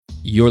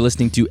You're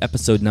listening to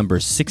episode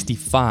number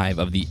 65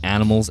 of the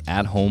Animals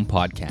at Home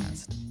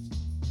podcast.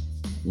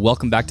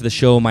 Welcome back to the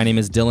show. My name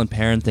is Dylan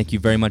Perrin. Thank you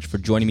very much for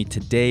joining me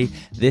today.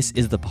 This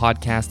is the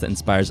podcast that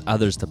inspires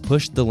others to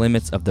push the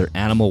limits of their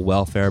animal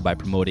welfare by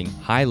promoting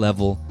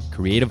high-level,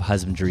 creative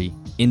husbandry,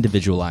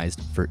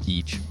 individualized for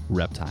each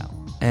reptile.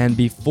 And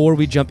before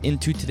we jump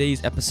into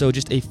today's episode,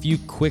 just a few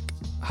quick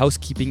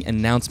housekeeping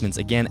announcements.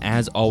 Again,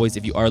 as always,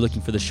 if you are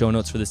looking for the show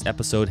notes for this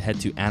episode, head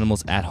to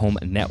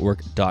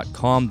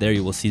animalsathomenetwork.com. There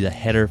you will see the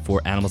header for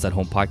Animals at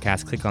Home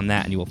podcast. Click on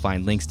that and you will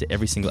find links to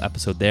every single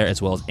episode there,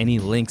 as well as any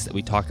links that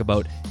we talk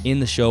about in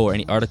the show or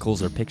any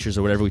articles or pictures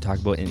or whatever we talk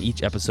about in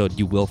each episode.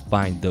 You will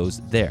find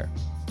those there.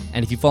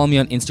 And if you follow me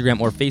on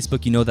Instagram or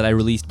Facebook, you know that I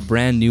released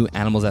brand new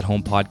Animals at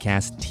Home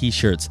podcast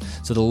t-shirts.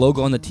 So the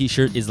logo on the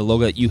t-shirt is the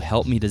logo that you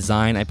helped me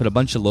design. I put a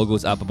bunch of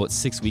logos up about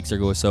 6 weeks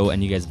ago or so,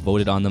 and you guys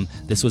voted on them.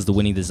 This was the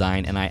winning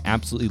design, and I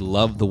absolutely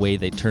love the way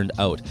they turned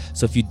out.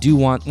 So if you do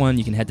want one,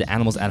 you can head to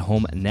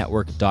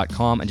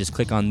animalsathomenetwork.com and just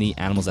click on the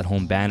Animals at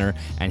Home banner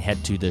and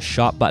head to the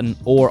shop button,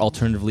 or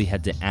alternatively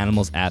head to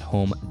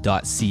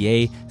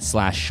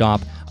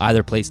animalsathome.ca/shop.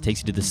 Either place takes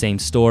you to the same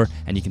store,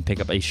 and you can pick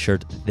up a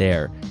shirt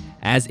there.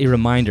 As a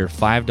reminder,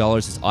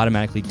 $5 is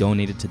automatically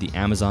donated to the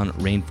Amazon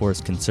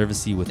Rainforest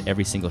Conservancy with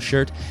every single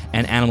shirt,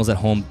 and Animals at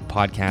Home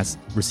podcast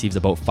receives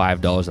about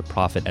 $5 of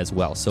profit as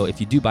well. So if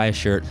you do buy a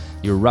shirt,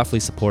 you're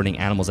roughly supporting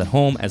Animals at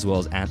Home as well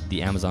as at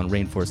the Amazon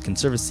Rainforest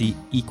Conservancy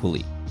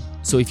equally.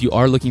 So if you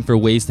are looking for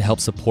ways to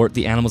help support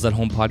the Animals at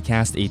Home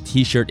podcast, a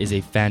t-shirt is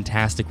a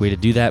fantastic way to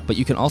do that, but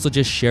you can also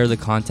just share the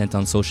content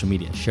on social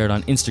media. Share it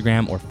on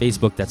Instagram or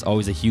Facebook, that's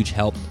always a huge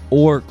help,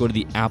 or go to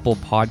the Apple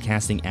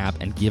podcasting app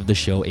and give the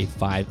show a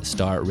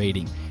 5-star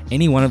rating.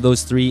 Any one of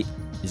those three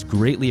is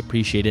greatly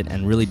appreciated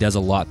and really does a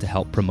lot to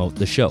help promote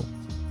the show.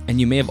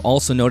 And you may have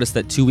also noticed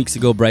that 2 weeks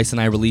ago, Bryce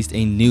and I released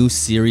a new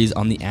series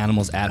on the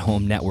Animals at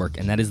Home network,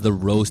 and that is the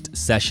Roast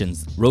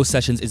Sessions. Roast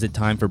Sessions is a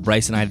time for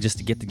Bryce and I just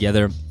to get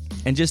together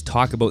and just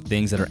talk about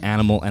things that are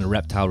animal and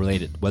reptile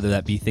related, whether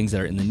that be things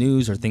that are in the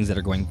news or things that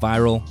are going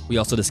viral. We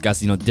also discuss,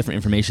 different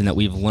information that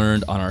we've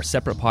learned on our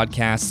separate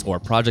podcasts or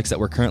projects that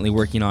we're currently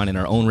working on in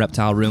our own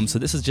reptile room. So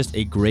this is just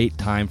a great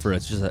time for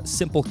just a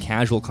simple,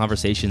 casual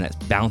conversation that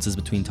bounces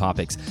between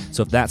topics.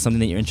 So if that's something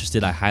that you're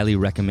interested, I highly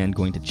recommend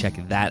going to check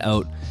that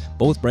out.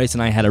 Both Bryce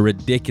and I had a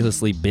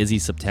ridiculously busy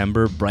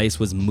September. Bryce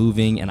was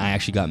moving and I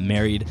actually got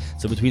married.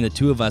 So between the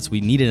two of us,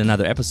 we needed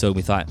another episode.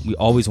 We thought we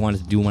always wanted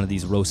to do one of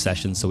these roast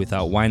sessions. So we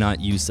thought, why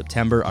not use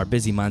September, our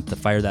busy month, to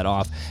fire that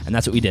off? And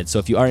that's what we did. So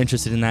if you are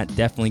interested in that,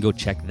 definitely go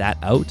check that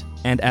out.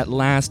 And at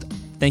last,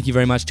 thank you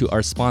very much to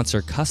our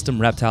sponsor,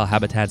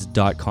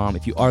 CustomReptileHabitats.com.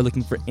 If you are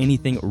looking for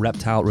anything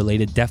reptile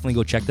related, definitely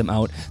go check them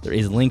out. There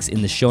is links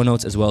in the show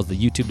notes as well as the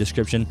YouTube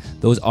description.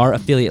 Those are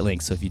affiliate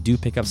links. So if you do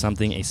pick up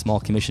something, a small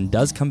commission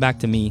does come back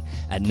to me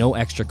at no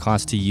extra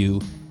cost to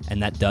you. And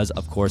that does,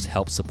 of course,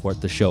 help support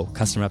the show.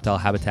 Custom Reptile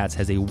Habitats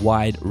has a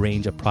wide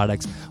range of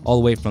products, all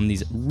the way from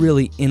these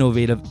really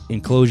innovative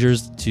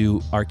enclosures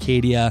to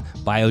Arcadia,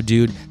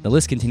 BioDude. The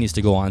list continues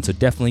to go on, so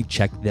definitely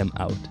check them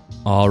out.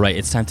 All right,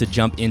 it's time to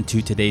jump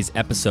into today's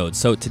episode.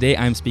 So today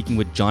I'm speaking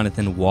with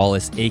Johnothan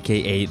Wallace,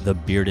 aka the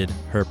Bearded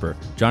Herper.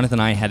 Johnothan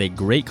and I had a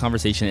great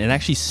conversation. It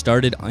actually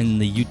started in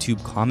the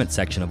YouTube comment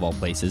section of all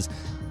places.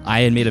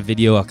 I had made a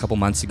video a couple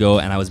months ago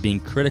and I was being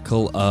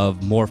critical of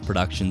Morph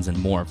Productions and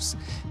Morphs.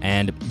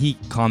 And he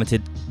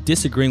commented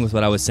disagreeing with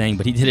what I was saying,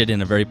 but he did it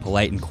in a very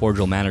polite and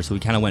cordial manner. So we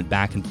kind of went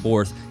back and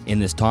forth in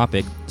this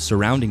topic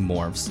surrounding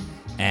Morphs.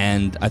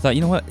 And I thought, you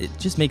know what, it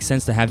just makes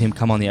sense to have him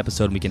come on the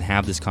episode and we can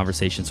have this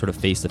conversation sort of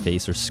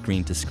face-to-face or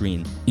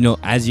screen-to-screen.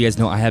 As you guys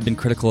know, I have been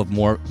critical of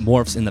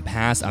morphs in the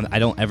past. I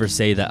don't ever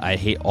say that I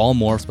hate all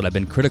morphs, but I've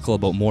been critical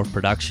about morph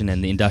production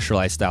and the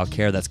industrialized style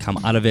care that's come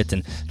out of it.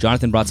 And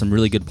Johnothan brought some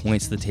really good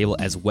points to the table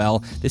as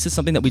well. This is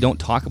something that we don't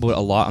talk about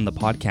a lot on the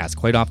podcast.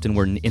 Quite often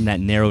we're in that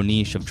narrow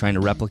niche of trying to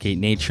replicate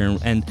nature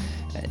and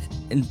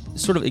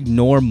sort of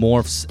ignore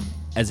morphs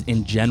as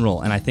in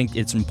general, and I think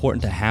it's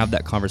important to have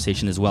that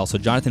conversation as well. So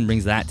Johnothan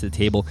brings that to the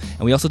table,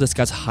 and we also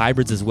discuss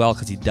hybrids as well,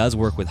 because he does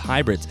work with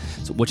hybrids,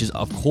 which is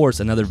of course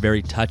another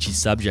very touchy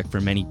subject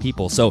for many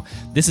people. So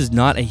this is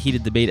not a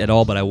heated debate at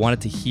all, but I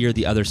wanted to hear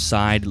the other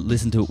side,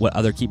 listen to what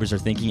other keepers are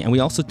thinking, and we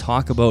also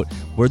talk about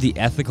where the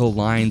ethical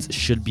lines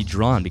should be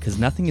drawn, because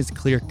nothing is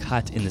clear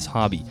cut in this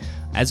hobby.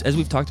 As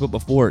we've talked about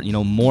before,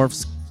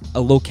 morphs, a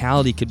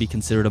locality could be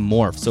considered a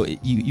morph. So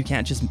you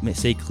can't just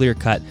say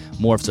clear-cut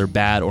morphs are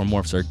bad or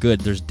morphs are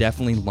good. There's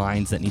definitely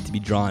lines that need to be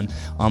drawn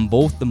on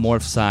both the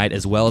morph side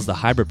as well as the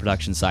hybrid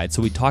production side. So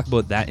we talk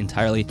about that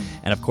entirely.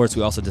 And of course,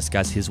 we also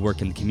discuss his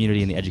work in the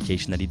community and the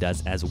education that he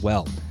does as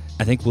well.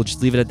 I think we'll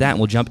just leave it at that and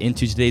we'll jump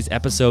into today's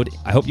episode.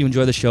 I hope you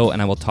enjoy the show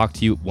and I will talk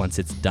to you once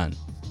it's done.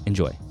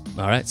 Enjoy.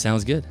 All right,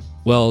 sounds good.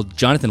 Well,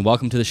 Johnothan,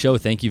 welcome to the show.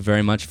 Thank you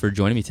very much for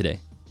joining me today.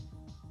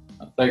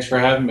 Thanks for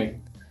having me.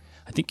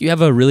 I think you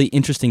have a really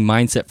interesting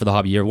mindset for the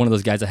hobby. You're one of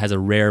those guys that has a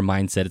rare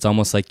mindset. It's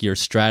almost like you're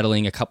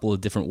straddling a couple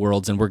of different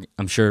worlds, and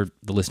I'm sure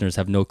the listeners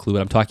have no clue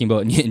what I'm talking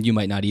about, and you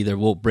might not either.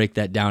 We'll break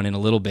that down in a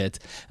little bit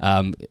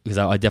because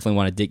I definitely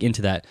want to dig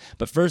into that.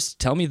 But first,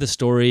 tell me the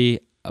story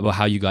about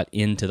how you got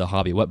into the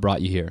hobby. What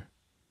brought you here?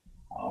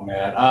 Oh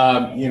man,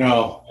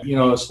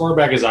 as far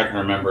back as I can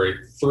remember,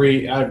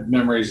 I have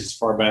memories as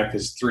far back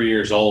as 3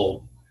 years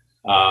old.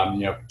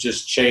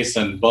 Just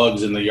chasing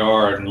bugs in the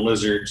yard and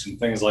lizards and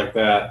things like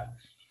that.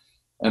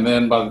 And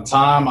then by the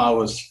time I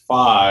was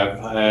 5,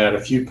 I had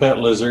a few pet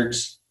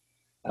lizards.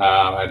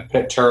 I had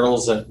pet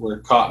turtles that were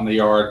caught in the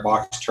yard,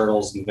 box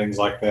turtles and things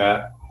like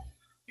that.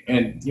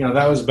 And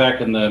that was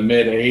back in the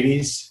mid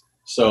 '80s.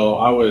 So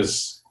I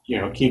was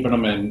keeping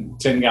them in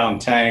 10-gallon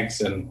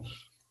tanks and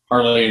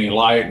hardly any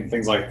light and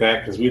things like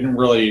that because we didn't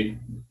really,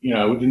 we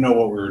didn't know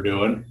what we were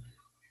doing.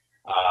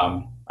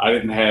 I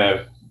didn't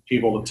have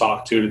people to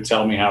talk to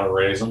tell me how to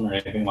raise them or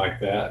anything like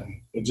that.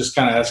 And it just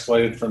kind of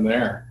escalated from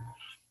there.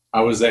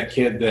 I was that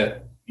kid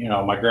that,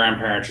 my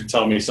grandparents would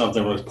tell me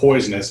something was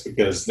poisonous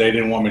because they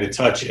didn't want me to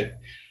touch it.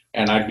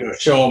 And I'd go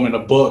show them in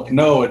a book.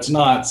 No, it's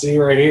not. See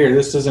right here,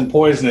 this isn't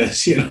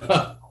poisonous,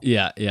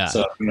 Yeah, yeah.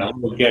 So,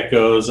 little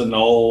geckos and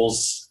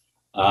gnolls.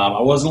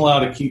 I wasn't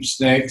allowed to keep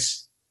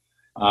snakes.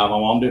 My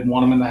mom didn't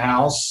want them in the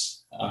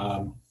house.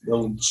 Now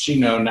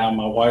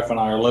my wife and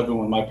I are living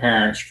with my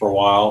parents for a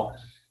while,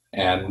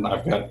 and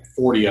I've got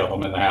 40 of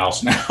them in the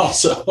house now.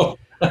 So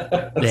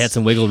they had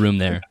some wiggle room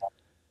there.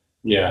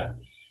 Yeah.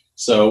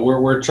 So we're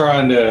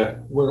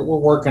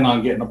working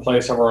on getting a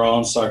place of our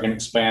own so I can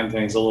expand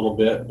things a little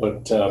bit,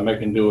 but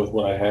making do with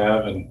what I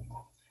have. And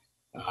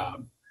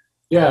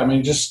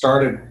just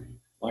started,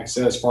 like I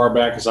said, as far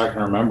back as I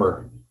can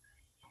remember.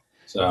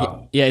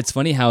 So yeah, it's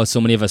funny how so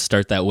many of us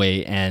start that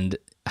way and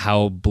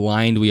how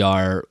blind we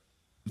are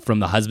from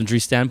the husbandry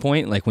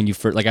standpoint. Like when you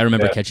first, I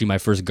remember catching my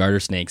first garter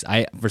snakes.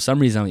 For some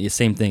reason, the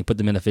same thing, put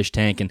them in a fish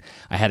tank and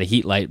I had a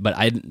heat light, but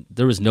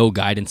there was no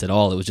guidance at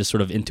all. It was just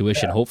sort of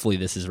intuition. Yeah. Hopefully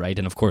this is right.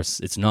 And of course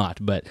it's not,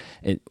 but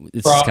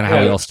it's kind of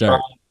how we all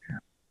start.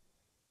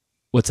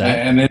 What's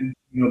that? And then,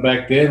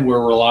 back then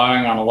we're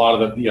relying on a lot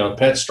of the,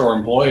 pet store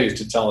employees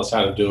to tell us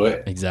how to do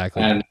it.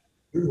 Exactly. And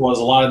a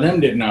lot of them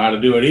didn't know how to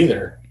do it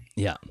either.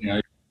 Yeah.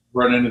 You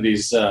run into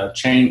these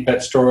chain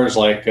pet stores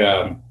like,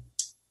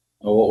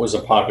 what was a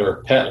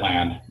popular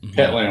Petland? Mm-hmm.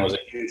 Petland was a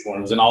huge one.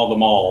 It was in all the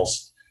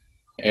malls.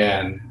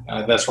 And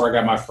that's where I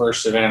got my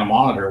first Savannah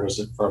monitor,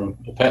 was from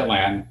the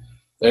Petland.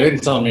 They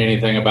didn't tell me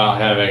anything about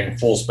having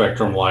full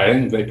spectrum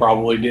lighting. They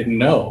probably didn't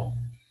know.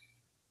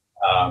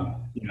 I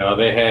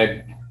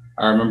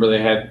remember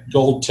they had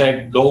golden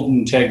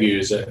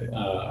tegus,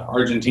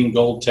 Argentine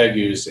gold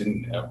tegus,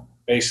 and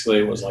basically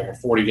it was like a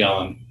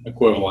 40-gallon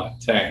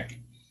equivalent tank.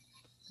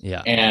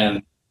 Yeah.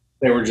 And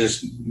they were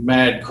just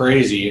mad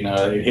crazy.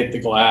 They hit the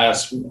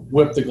glass,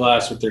 whip the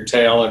glass with their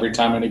tail every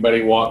time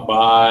anybody walked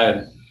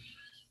by.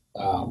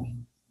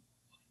 And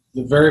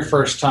the very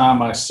first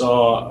time I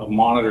saw a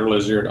monitor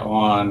lizard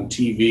on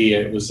TV,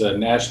 it was a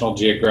National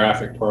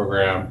Geographic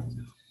program.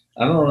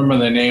 I don't remember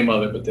the name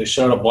of it, but they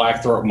showed a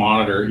blackthroat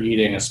monitor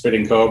eating a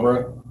spitting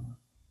cobra.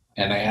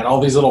 And they had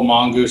all these little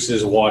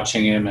mongooses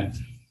watching him.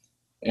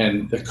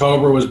 And the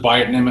cobra was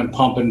biting him and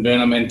pumping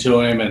venom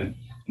into him and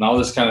all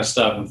this kind of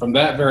stuff. And from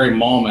that very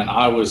moment,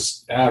 I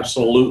was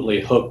absolutely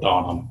hooked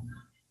on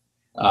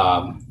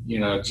them.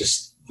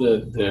 Just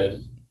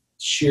the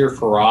sheer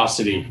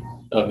ferocity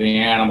of the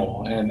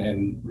animal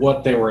and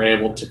what they were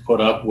able to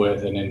put up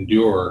with and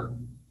endure.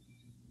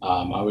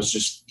 I was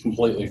just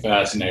completely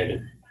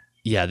fascinated.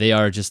 Yeah, they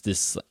are just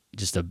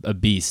a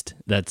beast.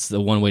 That's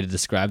the one way to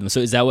describe them. So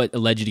is that what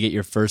led you to get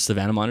your first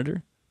Savannah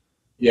monitor?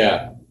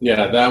 Yeah,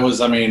 that was,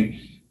 I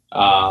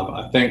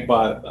think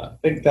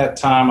that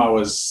time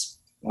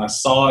when I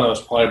saw it, I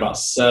was probably about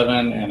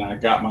 7, and I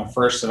got my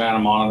first Savannah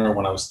monitor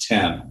when I was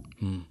 10.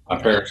 My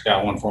parents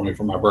got one for me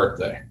for my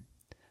birthday.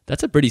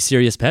 That's a pretty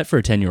serious pet for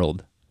a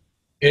 10-year-old.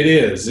 It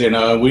is.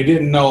 We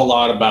didn't know a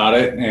lot about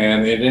it,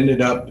 and it ended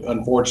up,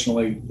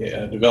 unfortunately,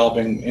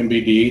 developing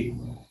MBD,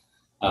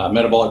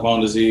 metabolic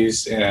bone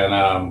disease,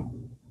 and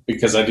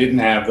because I didn't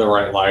have the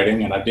right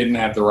lighting and I didn't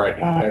have the right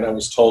diet, I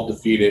was told to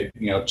feed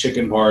it,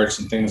 chicken parts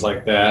and things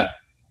like that.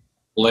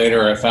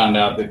 Later, I found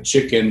out that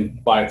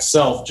chicken by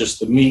itself, just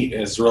the meat,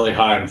 is really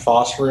high in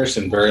phosphorus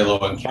and very low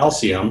in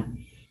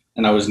calcium.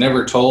 And I was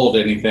never told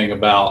anything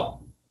about,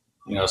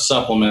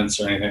 supplements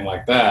or anything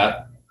like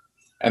that.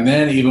 And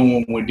then even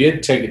when we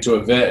did take it to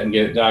a vet and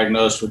get it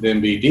diagnosed with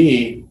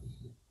MBD,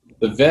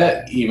 the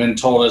vet even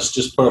told us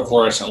just put a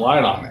fluorescent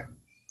light on it.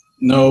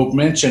 No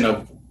mention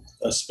of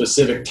a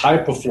specific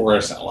type of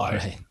fluorescent light.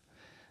 Right.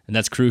 And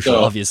that's crucial,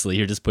 obviously.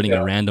 You're just putting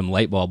a random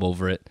light bulb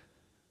over it.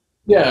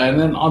 Yeah, and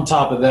then on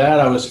top of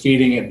that, I was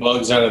feeding it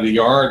bugs out of the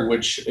yard,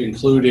 which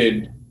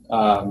included,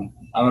 I don't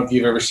know if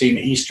you've ever seen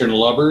eastern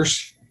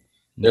lubbers.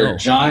 They're a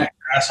giant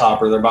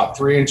grasshopper. They're about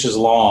 3 inches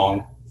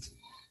long.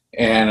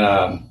 And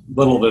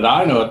little did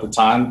I know at the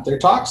time, they're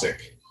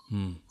toxic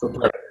for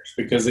predators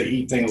because they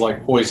eat things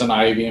like poison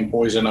ivy and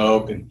poison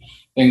oak and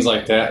things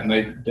like that. And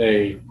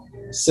they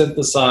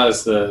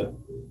synthesize the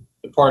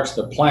parts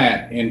of the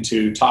plant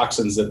into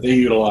toxins that they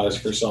utilize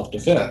for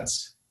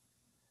self-defense.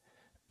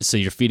 So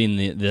you're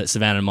feeding the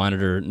Savannah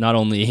monitor not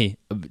only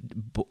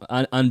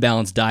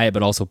unbalanced diet,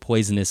 but also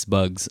poisonous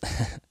bugs.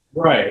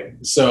 Right.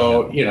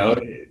 So,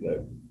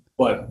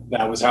 but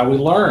that was how we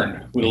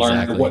learned. We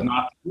learned Exactly. what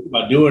not to do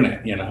by doing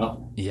it,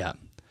 Yeah.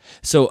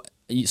 So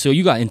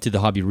you got into the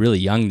hobby really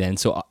young then.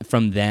 So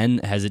from then,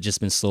 has it just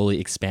been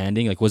slowly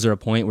expanding? Like, was there a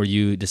point where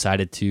you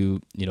decided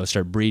to,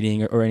 start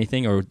breeding or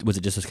anything, or was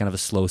it just a kind of a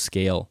slow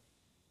scale?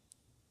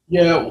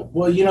 Yeah,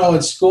 well,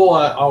 in school,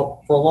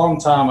 for a long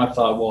time, I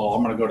thought, well,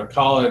 I'm going to go to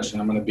college and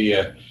I'm going to be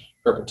a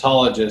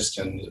herpetologist,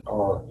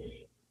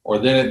 or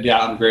then it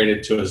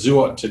downgraded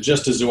to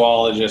just a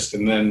zoologist,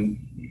 and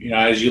then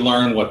as you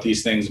learn what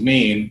these things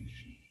mean,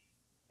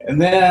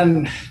 and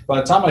then by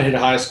the time I hit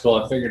high school,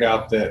 I figured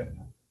out that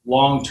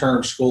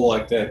long-term school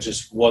like that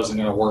just wasn't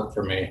going to work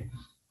for me.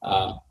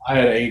 I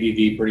had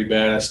ADD pretty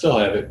bad. I still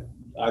have it,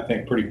 I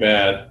think, pretty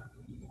bad,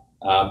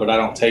 but I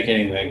don't take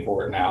anything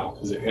for it now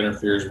because it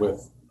interferes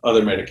with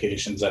other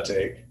medications I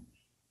take.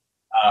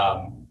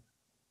 Um,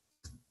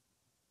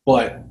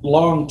 but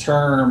long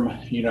term,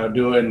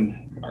 doing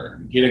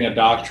or getting a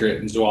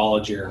doctorate in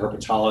zoology or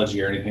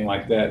herpetology or anything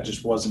like that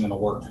just wasn't going to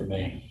work for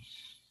me.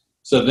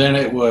 So then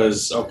it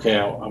was, okay,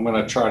 I'm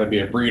going to try to be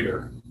a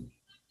breeder.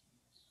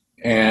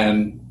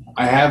 And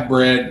I have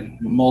bred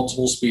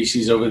multiple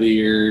species over the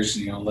years,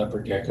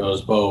 leopard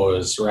geckos,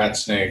 boas, rat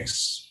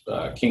snakes,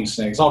 king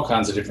snakes, all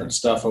kinds of different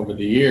stuff over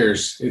the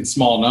years in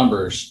small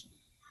numbers.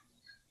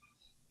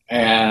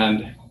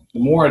 And the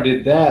more I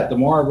did that, the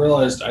more I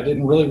realized I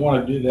didn't really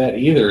want to do that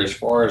either as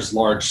far as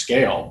large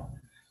scale.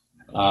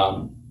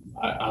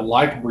 I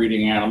like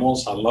breeding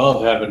animals. I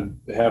love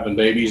having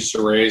babies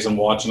to raise and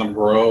watching them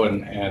grow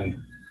and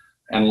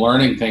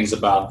learning things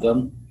about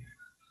them.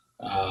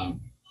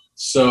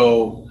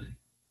 So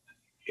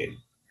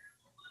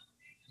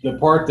the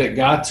part that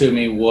got to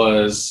me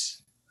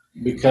was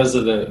because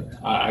of the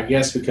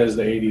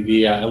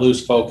ADD, I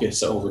lose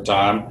focus over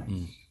time.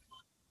 Mm.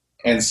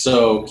 And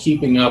so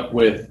keeping up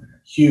with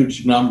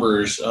huge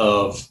numbers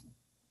of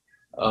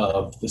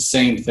the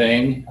same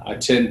thing, I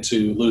tend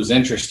to lose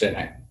interest in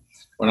it.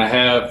 When I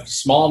have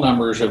small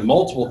numbers of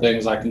multiple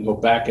things, I can go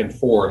back and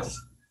forth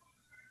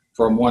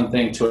from one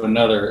thing to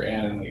another,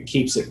 and it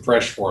keeps it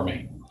fresh for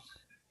me.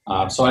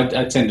 So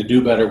I tend to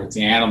do better with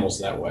the animals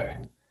that way.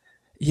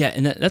 Yeah,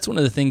 and that's one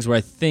of the things where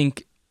I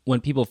think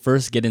when people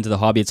first get into the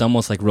hobby, it's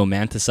almost like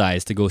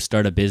romanticized to go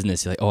start a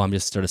business. You're like, oh, I'm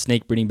just start a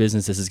snake breeding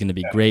business. This is going to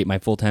be great. My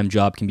full-time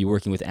job can be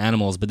working with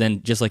animals. But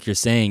then just like you're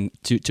saying,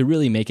 to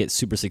really make it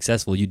super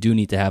successful, you do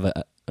need to have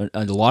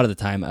a lot of the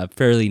time a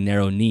fairly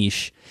narrow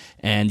niche,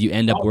 and you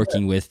end up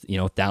working with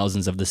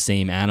thousands of the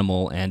same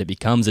animal, and it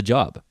becomes a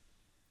job.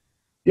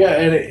 Yeah,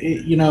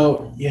 and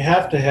you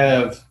have to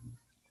have,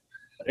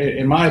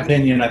 in my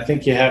opinion, I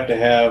think you have to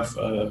have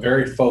a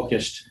very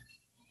focused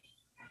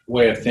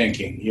way of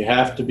thinking. You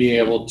have to be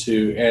able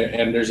to,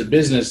 and there's a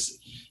business,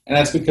 and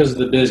that's because of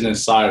the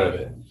business side of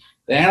it.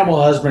 The animal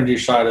husbandry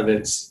side of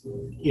it's,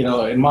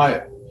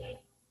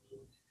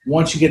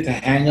 once you get the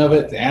hang of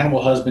it, the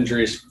animal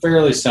husbandry is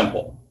fairly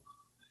simple.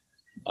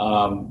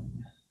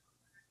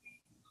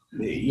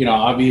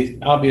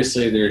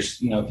 Obviously there's,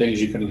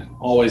 things you can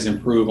always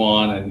improve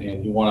on,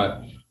 and you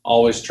want to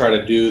always try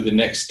to do the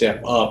next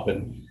step up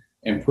and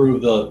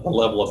improve the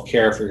level of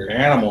care for your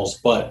animals.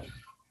 But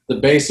the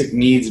basic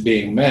needs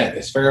being met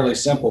is fairly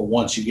simple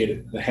once you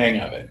get the hang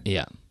of it.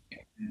 Yeah.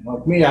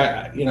 Like me,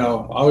 I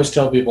always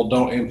tell people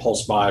don't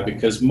impulse buy,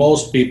 because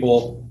most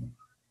people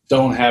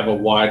don't have a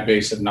wide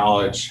base of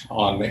knowledge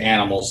on the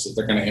animals that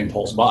they're going to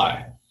impulse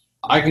buy.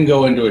 I can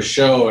go into a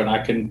show and I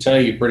can tell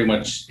you pretty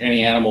much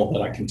any animal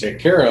that I can take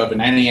care of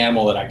and any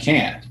animal that I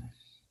can't.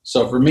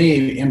 So for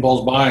me,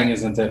 impulse buying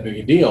isn't that big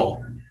a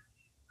deal.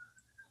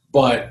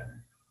 But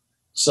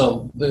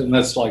so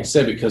that's like I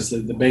said, because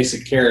the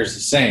basic care is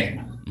the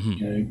same.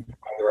 Mm-hmm. You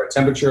have the right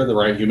temperature, the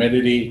right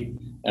humidity,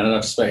 and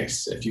enough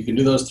space. If you can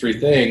do those three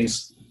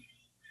things,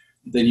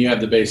 then you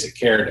have the basic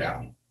care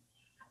down.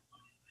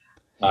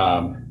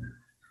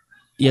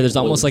 There's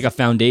almost like a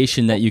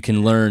foundation that you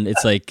can learn.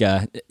 It's like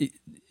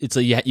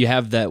you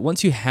have that.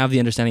 Once you have the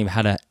understanding of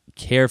how to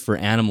care for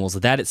animals,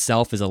 that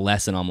itself is a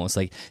lesson almost.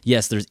 Like,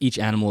 yes, each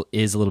animal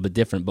is a little bit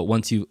different, but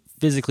once you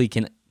physically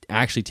can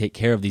actually take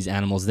care of these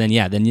animals, then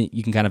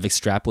you can kind of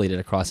extrapolate it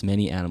across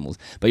many animals.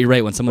 But you're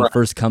right, when someone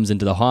first comes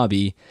into the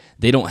hobby,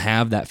 they don't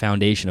have that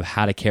foundation of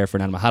how to care for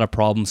an animal, how to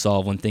problem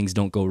solve when things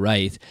don't go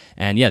right.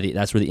 And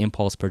that's where the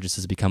impulse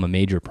purchases become a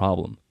major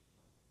problem.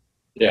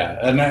 Yeah,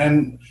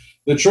 and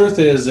the truth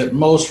is that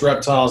most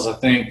reptiles, I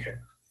think,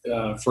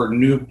 for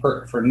new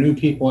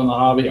people in the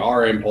hobby,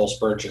 are impulse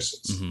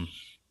purchases. Mm-hmm.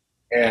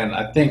 And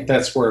I think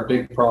that's where a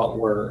big part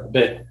of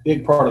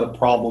the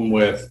problem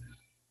with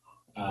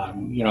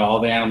all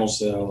the animals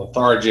that are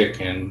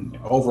lethargic and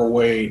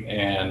overweight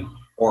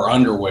or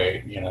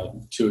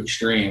underweight, two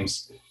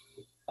extremes,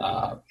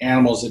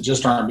 animals that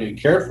just aren't being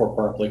cared for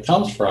properly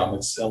comes from.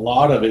 A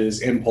lot of it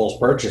is impulse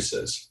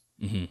purchases.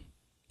 Mm-hmm.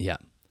 Yeah.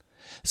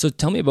 So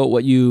tell me about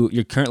what you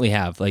currently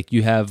have. Like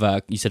you have,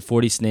 you said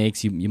 40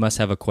 snakes. You must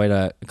have quite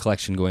a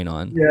collection going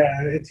on.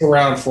 Yeah, it's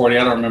around 40.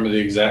 I don't remember the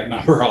exact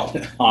number,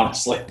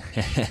 honestly.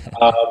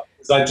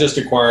 I just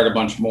acquired a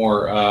bunch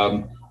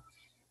more.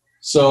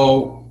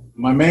 So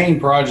my main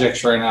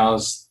projects right now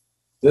is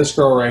This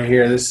girl right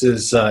here, this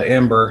is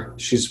Ember.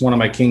 She's one of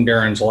my King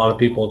Durans. A lot of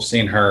people have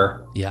seen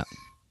her. Yeah.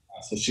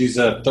 So she's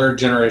a third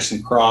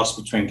generation cross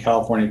between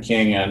California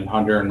King and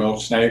Honduran milk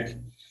snake.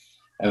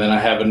 And then I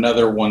have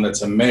another one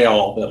that's a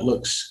male that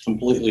looks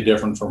completely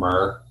different from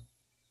her.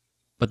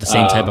 But the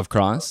same type of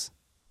cross?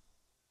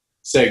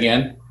 Say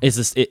again? Is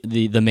this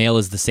the male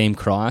is the same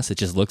cross? It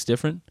just looks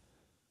different?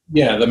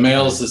 Yeah, the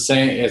male is the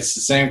same. It's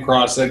the same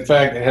cross. In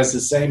fact, it has the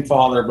same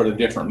father but a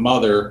different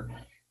mother.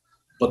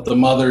 But the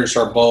mothers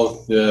are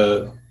both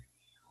the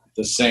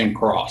same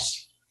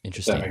cross.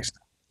 Interesting. If that makes sense.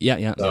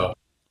 Yeah. So,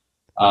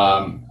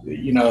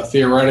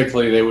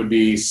 theoretically, they would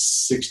be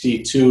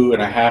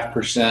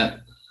 62.5%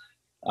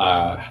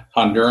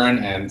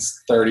 Honduran and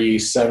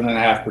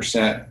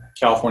 37.5%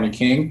 California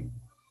King.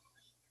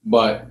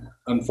 But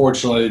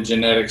unfortunately, the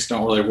genetics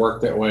don't really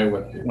work that way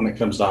when it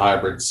comes to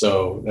hybrids.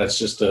 So that's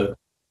just a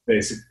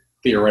basic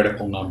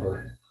theoretical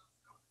number.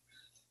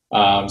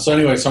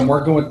 So I'm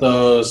working with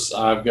those.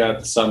 I've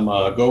got some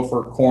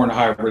gopher corn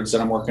hybrids that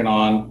I'm working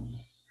on,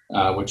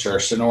 which are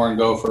Sonoran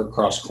gopher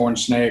cross corn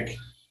snake.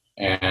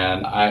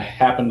 And I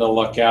happened to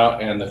luck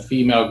out, and the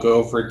female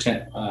gopher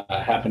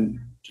happened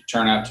to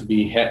turn out to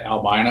be het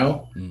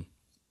albino,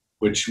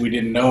 which we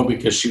didn't know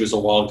because she was a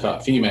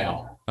wild-caught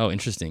female. Oh,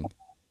 interesting.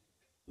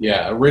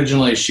 Yeah,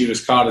 originally she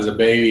was caught as a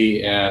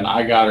baby, and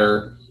I got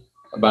her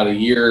about a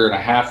year and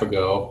a half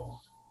ago,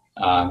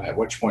 at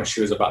which point she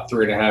was about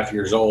 3.5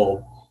 years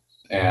old.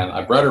 And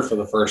I bred her for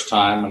the first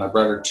time, and I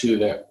bred her to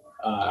the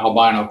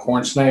albino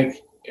corn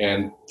snake,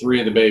 and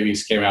 3 of the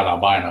babies came out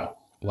albino.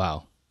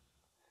 Wow.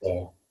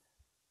 So,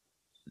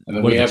 and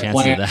then what we are have the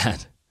chances plans. of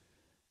that?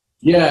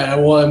 Yeah,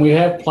 well, and we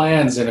have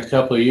plans in a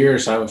couple of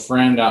years. I have a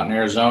friend out in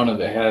Arizona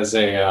that has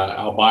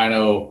a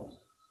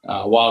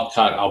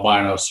wild-caught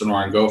albino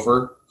Sonoran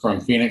gopher from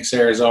Phoenix,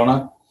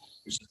 Arizona,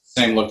 which is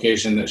the same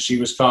location that she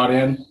was caught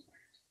in.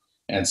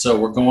 And so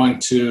we're going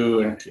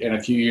to, in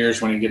a few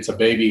years, when he gets a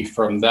baby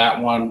from that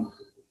one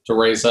to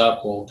raise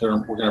up, we're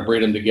going to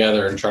breed them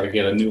together and try to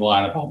get a new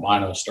line of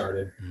albinos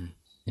started.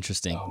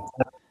 Interesting.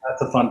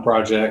 That's a fun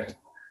project.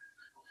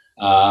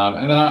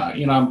 And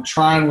then, I'm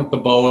trying with the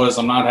boas.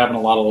 I'm not having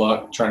a lot of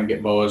luck trying to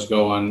get boas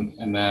going.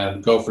 And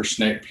then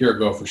pure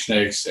gopher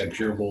snakes and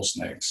pure bull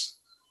snakes.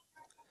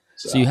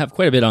 So you have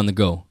quite a bit on the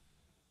go.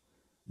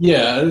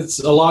 Yeah,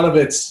 a lot of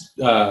it's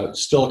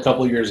still a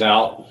couple years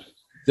out.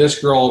 This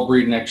girl will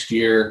breed next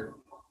year.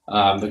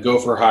 The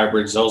gopher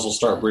hybrids, those will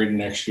start breeding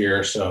next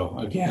year.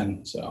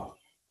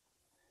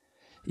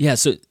 Yeah,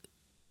 so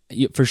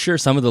for sure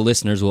some of the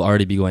listeners will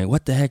already be going,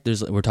 what the heck?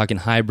 We're talking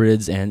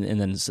hybrids and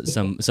then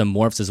some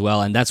morphs as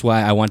well. And that's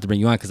why I wanted to bring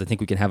you on, because I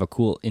think we can have a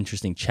cool,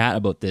 interesting chat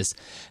about this.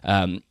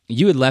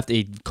 You had left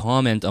a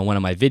comment on one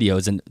of my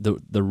videos, and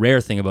the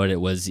rare thing about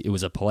it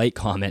was a polite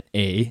comment,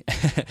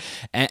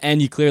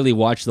 and you clearly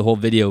watched the whole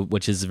video,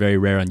 which is very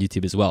rare on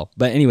YouTube as well.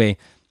 But anyway,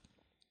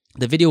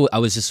 the video, I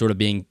was just sort of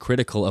being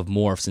critical of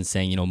morphs and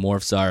saying,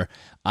 morphs are,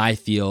 I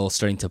feel,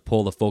 starting to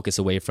pull the focus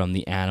away from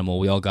the animal.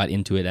 We all got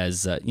into it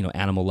as,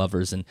 animal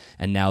lovers, and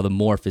now the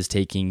morph is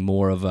taking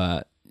more of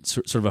a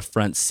sort of a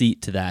front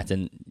seat to that.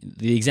 And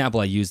the example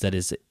I use that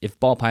is, if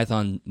ball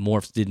python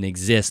morphs didn't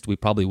exist, we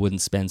probably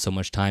wouldn't spend so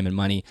much time and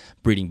money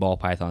breeding ball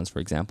pythons, for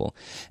example.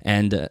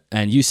 And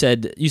you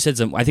said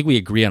some, I think we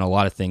agree on a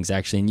lot of things,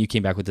 actually, and you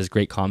came back with this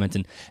great comment,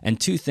 and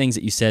 2 things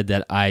that you said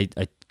that I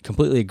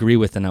completely agree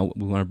with, and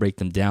we want to break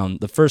them down.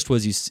 The first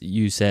was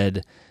you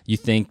said you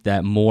think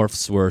that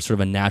morphs were sort of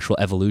a natural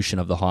evolution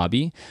of the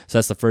hobby. So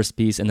that's the first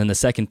piece. And then the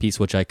second piece,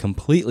 which I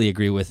completely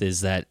agree with,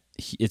 is that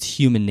it's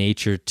human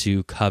nature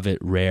to covet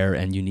rare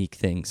and unique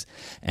things.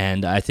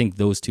 And I think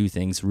those 2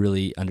 things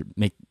really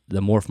make the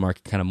morph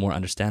market kind of more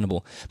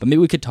understandable. But maybe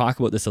we could talk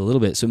about this a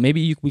little bit. So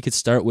maybe we could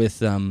start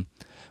with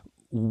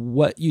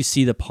what you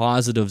see the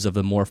positives of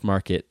the morph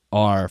market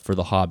are for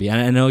the hobby.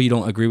 And I know you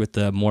don't agree with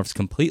the morphs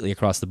completely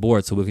across the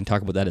board, so we can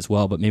talk about that as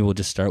well, but maybe we'll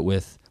just start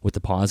with the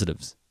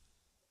positives.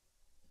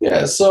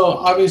 Yeah, so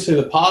obviously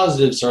the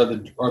positives are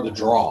the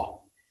draw.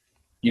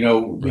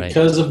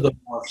 Because of the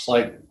morphs,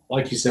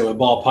 like you said with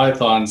ball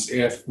pythons,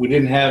 if we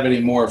didn't have any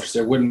morphs,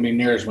 there wouldn't be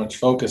near as much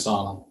focus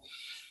on them.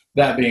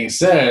 That being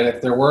said,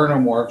 if there were no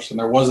morphs and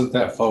there wasn't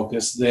that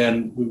focus,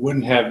 then we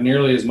wouldn't have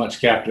nearly as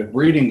much captive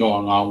breeding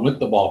going on with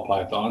the ball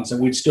pythons,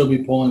 and we'd still be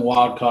pulling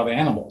wild-caught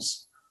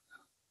animals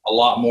a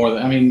lot more.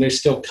 They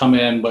still come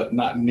in, but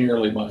not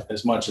nearly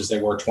as much as they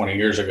were 20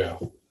 years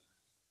ago.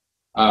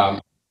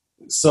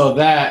 So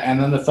that, and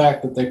then the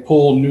fact that they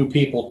pull new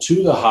people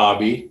to the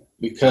hobby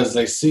because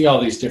they see all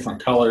these different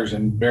colors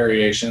and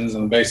variations,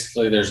 and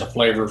basically there's a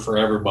flavor for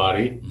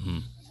everybody. Mm-hmm.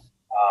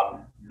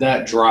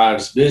 That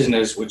drives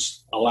business, which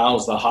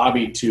allows the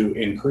hobby to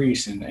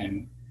increase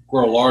and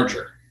grow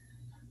larger.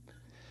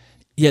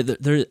 Yeah,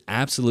 there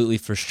absolutely,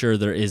 for sure,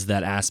 there is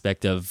that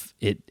aspect of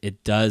it.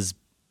 It's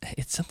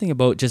something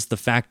about just the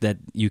fact that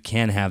you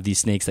can have these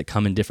snakes that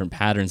come in different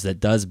patterns that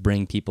does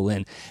bring people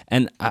in.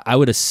 And I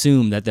would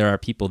assume that there are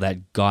people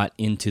that got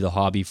into the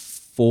hobby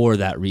for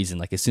that reason.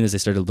 Like as soon as they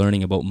started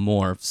learning about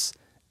morphs,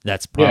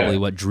 that's probably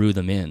what drew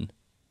them in.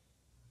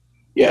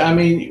 Yeah, I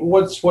mean,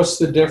 what's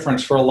the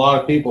difference for a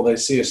lot of people? They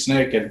see a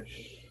snake and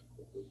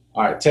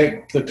all right,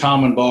 take the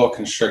common boa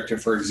constrictor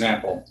for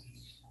example.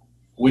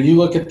 When you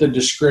look at the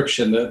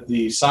description,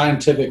 the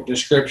scientific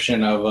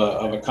description of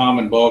a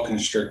common boa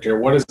constrictor,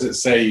 what does it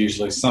say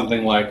usually?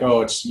 Something like,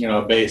 oh, it's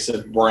a base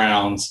of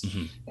browns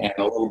Hmm. and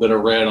a little bit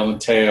of red on the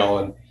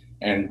tail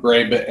and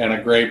gray and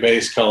a gray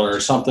base color or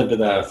something to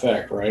that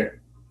effect, right?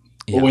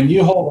 But Yeah. when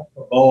you hold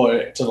a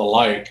boa to the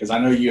light, because I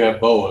know you have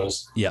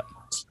boas Yep.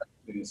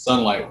 in the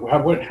sunlight,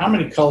 how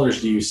many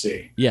colors do you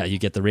see? Yeah, you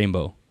get the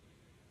rainbow.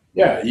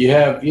 Yeah, you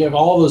have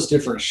all those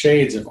different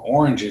shades of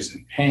oranges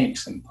and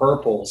pinks and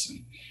purples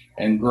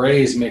and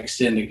grays mixed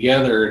in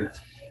together,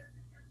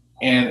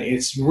 and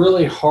it's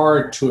really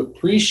hard to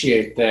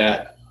appreciate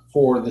that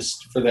for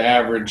the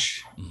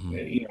average Hmm.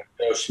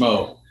 Joe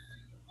Schmo,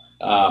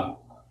 um,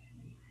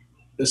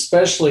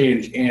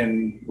 especially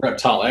in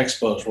reptile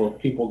expos where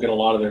people get a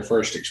lot of their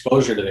first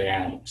exposure to the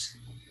animals.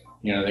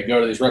 They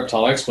go to these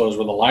reptile expos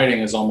where the lighting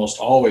is almost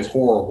always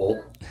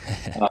horrible.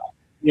 Uh,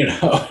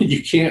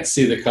 you can't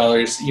see the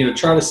colors.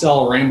 Try to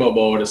sell a rainbow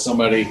boa to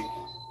somebody.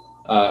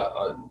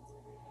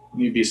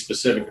 You be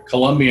specific, a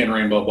Colombian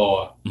rainbow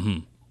boa Hmm.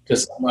 to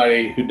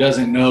somebody who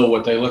doesn't know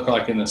what they look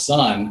like in the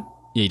sun.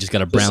 Yeah, you just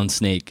got a Just brown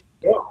snake.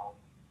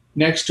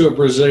 next to a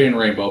Brazilian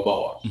rainbow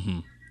boa. Hmm.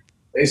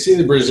 They see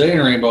the Brazilian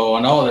rainbow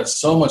and oh, that's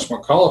so much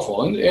more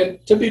colorful.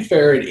 And to be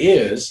fair, it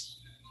is.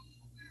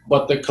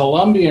 But the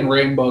Colombian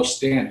rainbow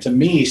to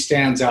me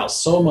stands out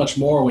so much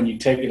more when you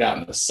take it out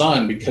in the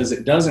sun because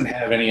it doesn't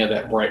have any of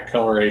that bright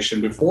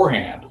coloration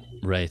beforehand.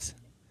 Right.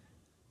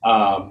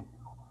 Um,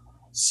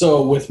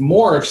 so with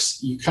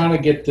morphs, you kind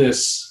of get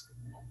this.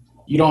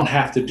 You don't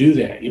have to do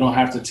that. You don't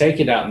have to take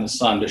it out in the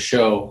sun to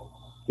show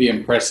the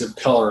impressive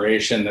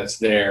coloration that's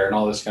there and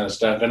all this kind of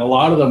stuff. And a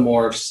lot of the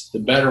morphs, the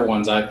better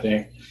ones, I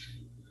think,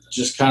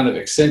 just kind of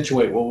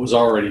accentuate what was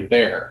already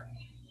there.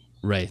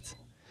 Right.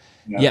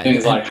 Yeah.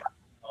 Things like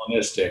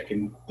melanistic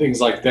and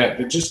things like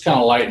that just kind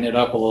of lighten it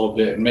up a little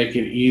bit and make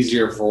it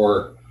easier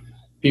for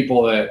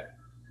people that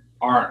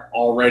aren't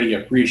already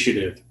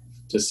appreciative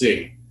to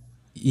see.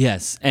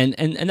 Yes. And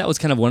that was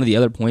kind of one of the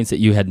other points that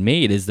you had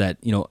made is that,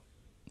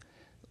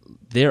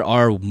 there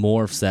are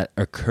morphs that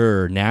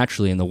occur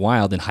naturally in the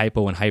wild, and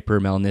hypo and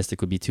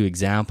hypermelanistic would be two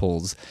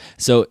examples.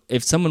 So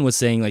if someone was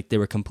saying like they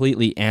were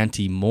completely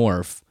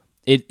anti-morph,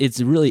 it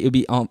would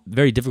be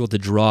very difficult to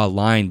draw a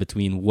line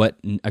between what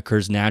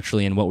occurs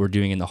naturally and what we're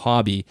doing in the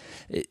hobby.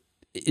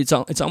 It's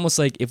almost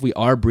like if we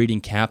are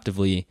breeding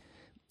captively,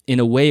 in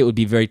a way it would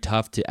be very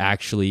tough to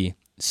actually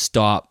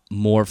stop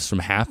morphs from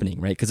happening,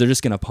 right? Because they're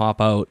just going to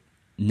pop out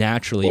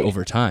naturally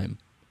over time.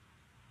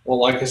 Well,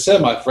 like I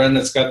said, my friend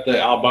that's got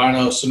the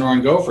albino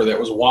Sonoran gopher that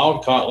was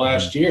wild caught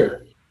last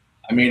year.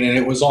 I mean, and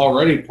it was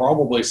already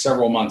probably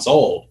several months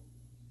old.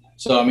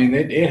 So, I mean,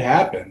 it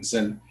happens.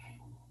 And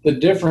the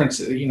difference,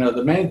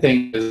 the main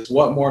thing is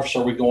what morphs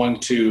are we going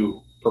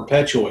to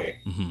perpetuate?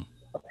 Mm-hmm.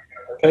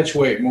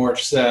 Perpetuate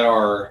morphs that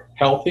are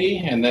healthy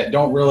and that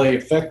don't really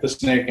affect the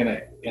snake in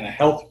a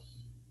health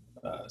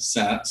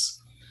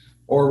sense,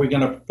 or are we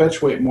going to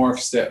perpetuate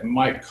morphs that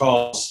might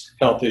cause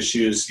health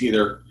issues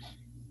either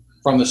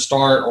from the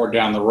start or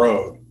down the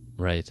road?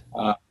 Right.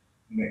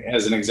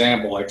 As an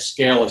example, like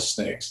scaleless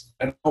snakes.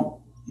 I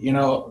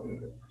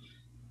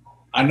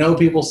know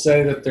people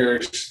say that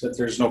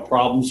there's no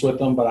problems with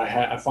them, but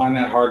I find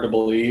that hard to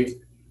believe.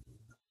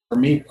 For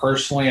me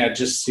personally, I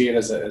just see it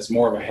as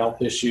more of a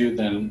health issue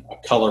than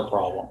a color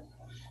problem.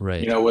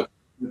 Right. With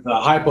the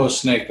hypo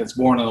snake that's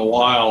born in the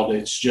wild,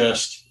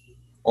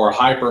 or a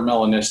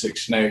hypermelanistic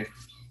snake,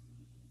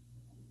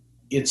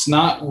 it's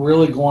not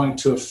really going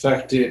to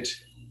affect it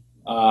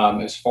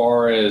as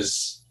far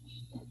as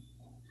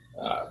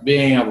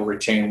being able to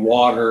retain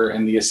water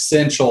and the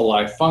essential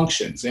life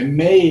functions. It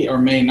may or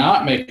may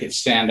not make it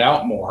stand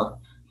out more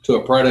to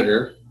a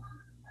predator,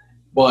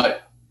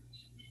 but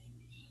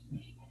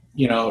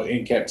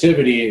in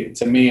captivity,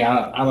 to me,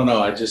 I don't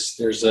know.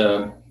 There's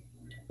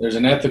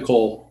an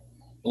ethical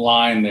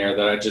line there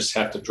that I just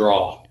have to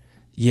draw.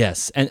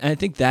 Yes, and I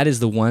think that is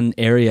the one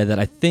area that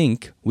I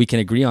think we can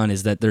agree on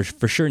is that there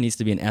for sure needs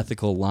to be an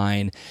ethical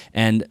line.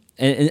 And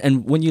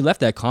when you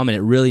left that comment,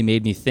 it really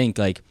made me think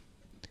like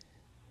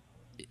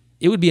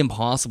it would be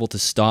impossible to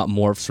stop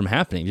morphs from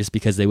happening just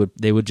because they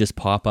would just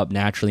pop up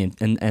naturally.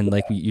 And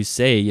like you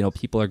say,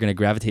 people are going to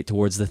gravitate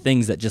towards the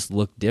things that just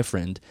look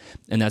different,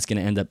 and that's going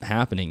to end up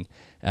happening.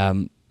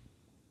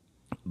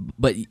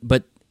 But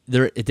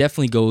it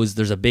definitely goes.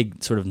 There's a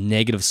big sort of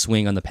negative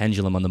swing on the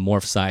pendulum on the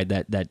morph side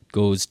that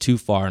goes too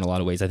far in a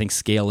lot of ways. I think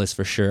scaleless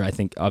for sure. I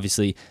think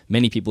obviously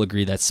many people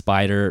agree that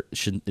spider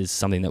is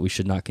something that we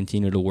should not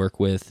continue to work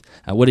with.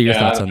 What are your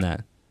thoughts on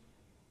that?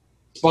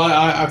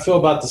 I feel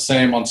about the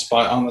same on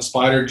the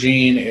spider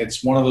gene.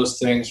 It's one of those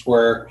things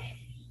where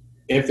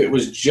if it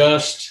was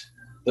just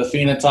the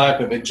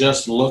phenotype, if it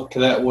just looked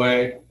that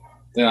way,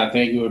 then I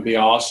think it would be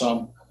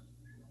awesome.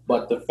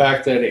 But the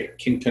fact that it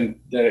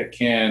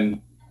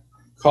can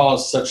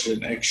cause such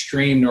an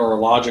extreme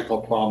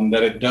neurological problem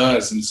that it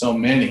does in so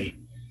many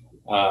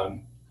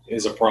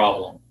is a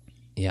problem.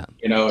 Yeah.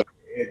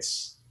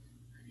 it's,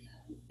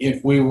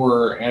 if we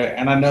were,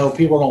 and I know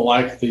people don't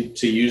like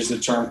to use the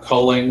term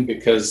culling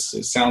because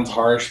it sounds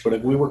harsh, but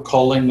if we were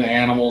culling the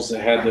animals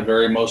that had the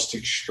very most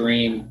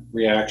extreme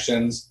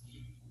reactions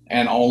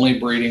and only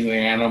breeding the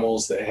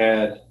animals that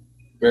had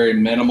very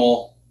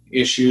minimal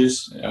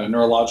issues,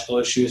 neurological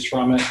issues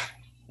from it,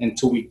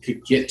 until we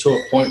could get to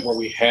a point where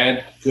we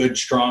had good,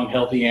 strong,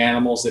 healthy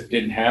animals that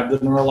didn't have the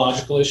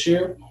neurological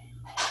issue,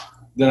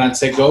 then I'd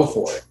say go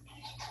for it.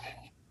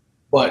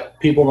 But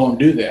people don't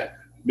do that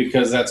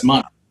because that's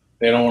money.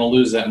 They don't want to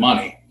lose that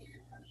money.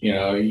 You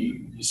know,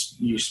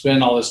 you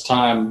spend all this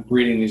time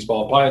breeding these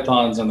ball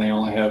pythons and they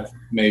only have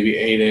maybe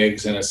 8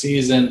 eggs in a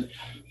season,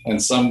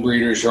 and some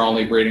breeders are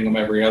only breeding them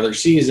every other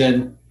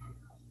season.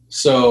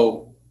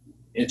 So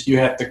if you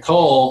have to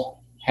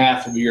cull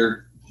half of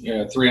your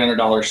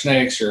 $300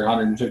 snakes or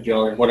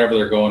 $150, whatever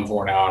they're going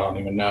for now, I don't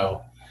even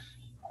know,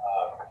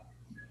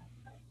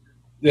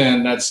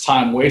 then that's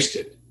time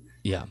wasted.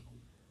 Yeah.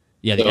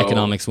 Yeah, the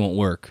economics won't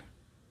work.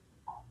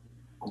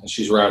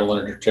 She's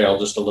rattling her tail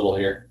just a little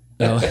here.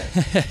 Oh.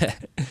 I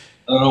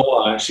don't know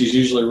why. She's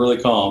usually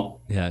really calm.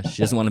 Yeah,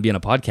 she doesn't want to be on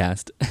a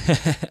podcast.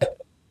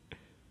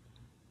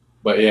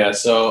 But yeah,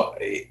 so,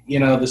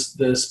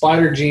 the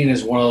spider gene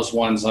is one of those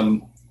ones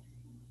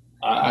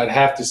I'd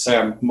have to say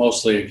I'm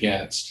mostly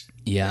against.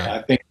 Yeah.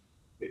 I think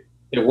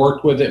it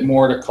worked with it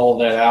more to cull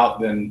that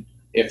out than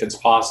if it's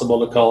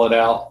possible to cull it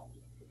out.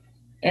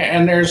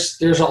 And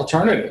there's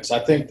alternatives. I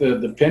think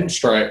the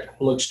pinstripe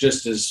looks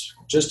just as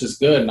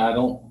good, and I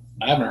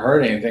haven't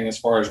heard anything as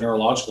far as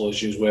neurological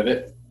issues with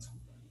it.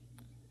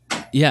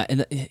 Yeah,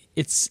 and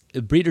it's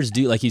breeders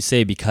do, like you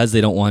say, because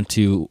they don't want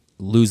to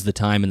lose the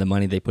time and the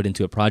money they put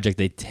into a project,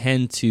 they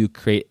tend to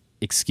create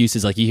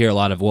excuses. Like you hear a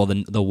lot of, well,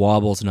 the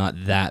wobble's not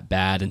that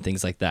bad and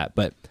things like that.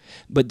 But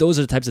those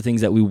are the types of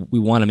things that we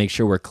want to make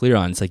sure we're clear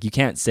on. It's like you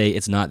can't say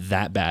it's not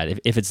that bad.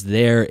 If it's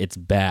there, it's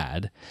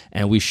bad,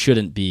 and we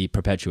shouldn't be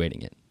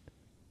perpetuating it.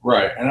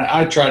 Right, and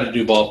I tried to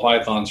do ball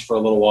pythons for a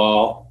little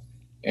while.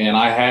 And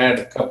I had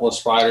a couple of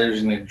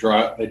spiders, and they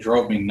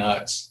drove me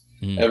nuts.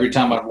 Every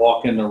time I'd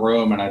walk in the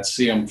room and I'd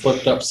see them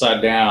flipped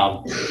upside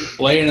down,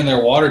 laying in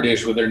their water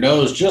dish with their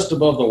nose just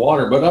above the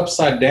water, but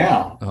upside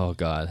down. Oh,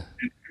 God.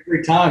 And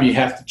every time you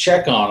have to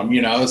check on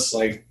them, it's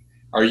like,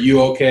 are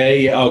you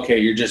okay? Yeah, okay,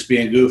 you're just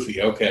being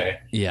goofy. Okay.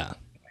 Yeah.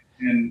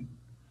 And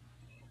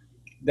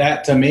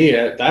that, to me,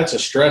 that's a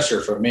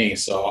stressor for me.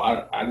 So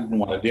I didn't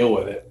want to deal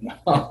with it.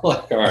 I'm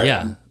like, all right.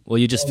 Yeah. Well,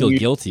 you just feel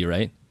guilty,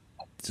 right?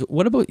 So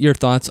what about your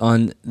thoughts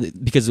on,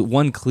 because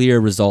one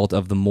clear result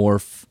of the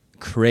morph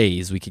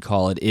craze, we could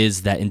call it,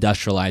 is that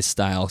industrialized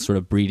style sort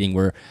of breeding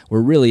where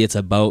really it's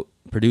about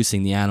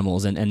producing the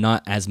animals and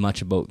not as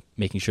much about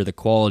making sure the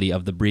quality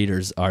of the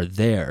breeders are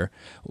there.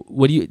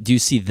 What do you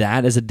see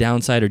that as a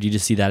downside, or do you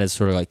just see that as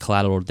sort of like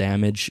collateral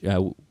damage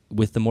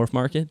with the morph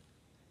market?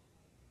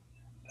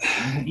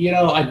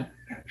 I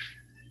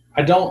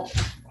don't,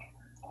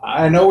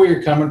 I know where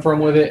you're coming from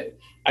with it.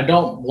 I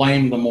don't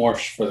blame the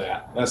morphs for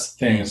that. That's the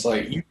thing. It's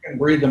like you can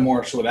breed the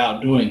morphs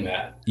without doing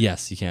that.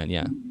 Yes, you can,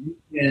 yeah.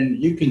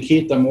 And you can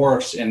keep the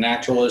morphs in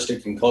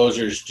naturalistic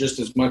enclosures just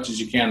as much as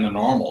you can the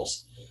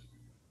normals.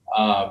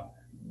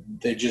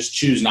 They just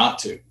choose not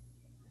to.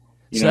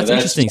 So that's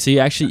interesting. So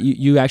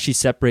you actually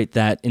separate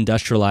that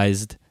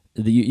industrialized,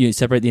 you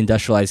separate the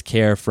industrialized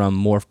care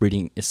from morph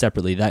breeding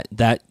separately.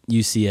 That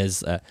you see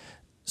as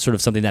sort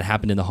of something that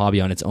happened in the hobby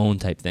on its own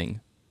type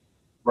thing.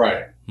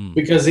 Right.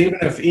 Because even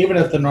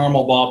if the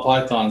normal ball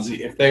pythons,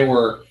 if they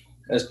were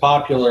as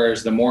popular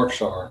as the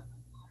morphs are,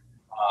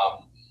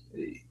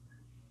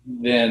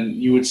 then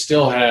you would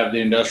still have the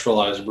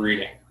industrialized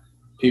breeding.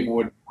 People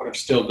would have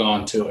still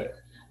gone to it.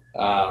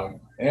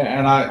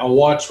 And I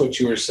watched what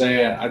you were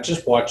saying. I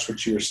just watched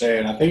what you were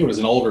saying. I think it was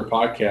an older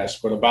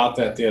podcast, but about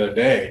that the other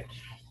day.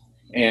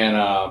 And,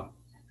 I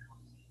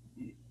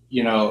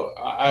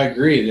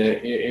agree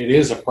that it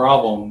is a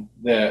problem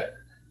that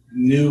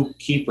new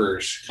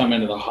keepers come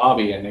into the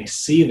hobby and they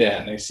see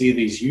that, and they see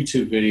these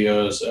YouTube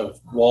videos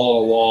of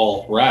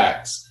wall-to-wall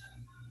racks,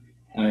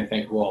 and they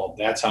think, well,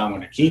 that's how I'm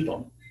going to keep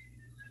them.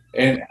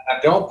 And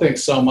I don't think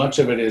so much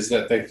of it is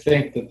that they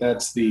think that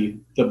that's the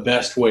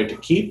best way to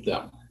keep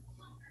them,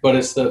 but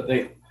it's that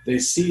they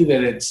see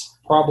that it's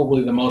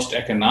probably the most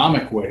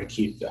economic way to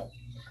keep them.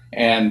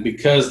 And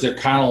because they're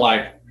kind of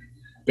like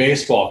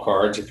baseball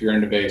cards, if you're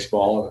into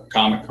baseball, or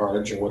comic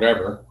cards or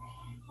whatever,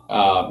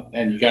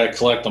 and you got to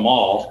collect them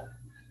all,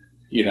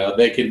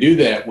 they can do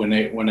that when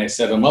they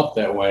set them up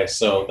that way.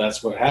 So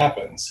that's what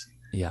happens.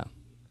 Yeah.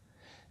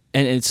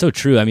 And it's so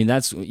true. I mean,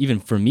 that's even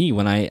for me,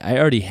 when I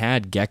already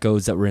had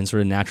geckos that were in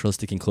sort of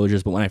naturalistic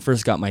enclosures, but when I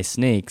first got my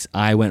snakes,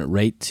 I went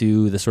right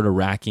to the sort of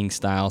racking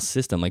style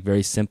system, like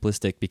very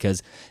simplistic,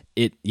 because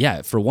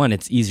for one,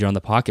 it's easier on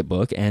the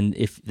pocketbook. And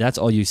if that's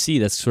all you see,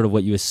 that's sort of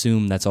what you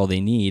assume that's all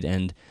they need.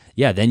 And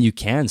yeah, then you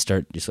can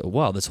start just,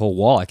 wow, this whole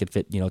wall, I could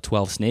fit,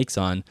 12 snakes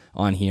on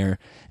here.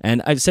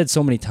 And I've said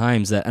so many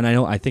times that, and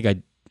I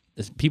think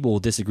people will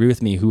disagree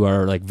with me who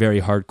are like very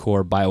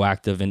hardcore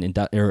bioactive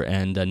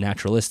and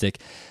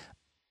naturalistic.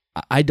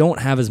 I don't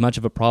have as much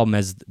of a problem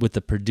as with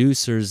the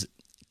producers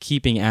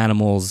keeping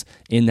animals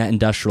in that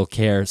industrial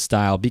care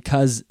style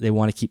because they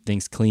want to keep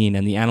things clean,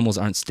 and the animals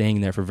aren't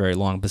staying there for very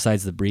long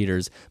besides the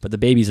breeders, but the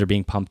babies are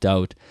being pumped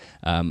out.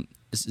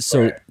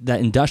 So Right. that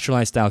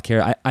industrialized style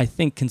care, I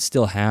think, can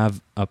still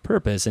have a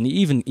purpose, and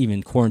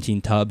even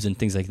quarantine tubs and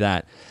things like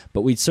that.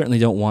 But we certainly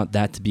don't want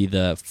that to be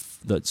the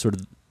sort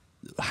of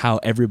how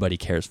everybody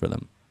cares for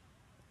them.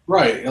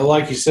 Right.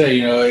 Like you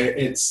say,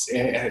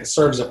 it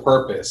serves a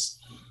purpose.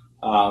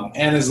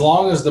 And as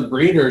long as the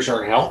breeders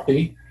are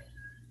healthy,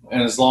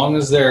 and as long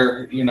as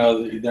they're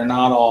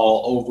not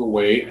all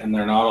overweight and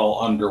they're not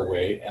all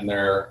underweight, and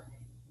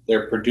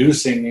they're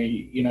producing,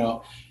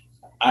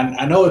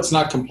 I know it's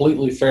not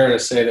completely fair to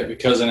say that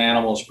because an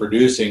animal is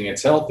producing,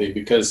 it's healthy,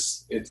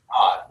 because it's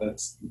not.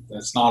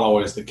 That's not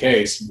always the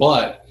case.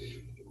 But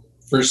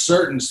for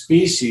certain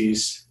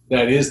species,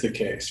 that is the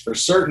case. For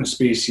certain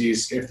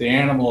species, if the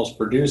animal is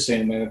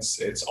producing, then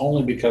it's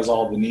only because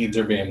all the needs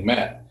are being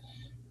met.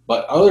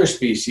 But other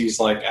species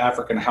like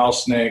African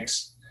house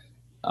snakes,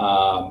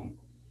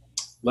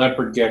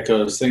 leopard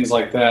geckos, things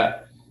like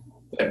that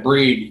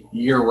breed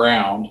year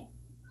round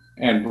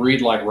and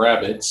breed like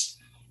rabbits,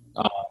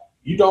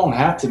 you don't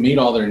have to meet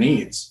all their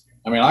needs.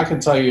 I mean, I can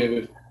tell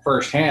you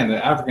firsthand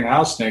that African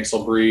house snakes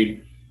will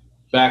breed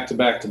back to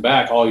back to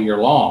back all year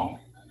long.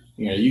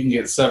 You can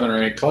get 7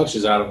 or 8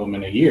 clutches out of them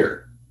in a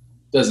year.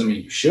 Doesn't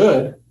mean you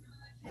should,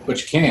 but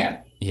you can.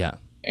 Yeah.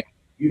 And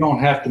you don't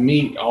have to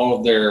meet all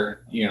of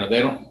their,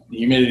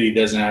 humidity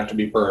doesn't have to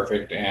be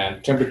perfect,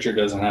 and temperature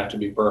doesn't have to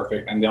be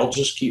perfect, and they'll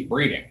just keep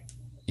breeding.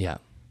 Yeah.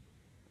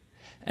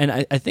 And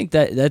I think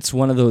that's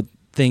one of the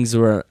things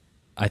where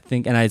I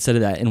think, and I had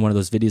said that in one of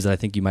those videos that I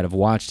think you might have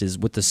watched, is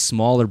with the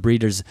smaller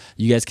breeders,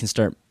 you guys can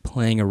start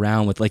playing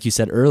around with, like you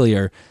said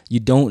earlier, you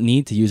don't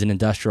need to use an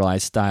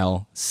industrialized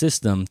style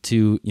system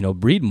to,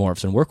 breed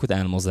morphs and work with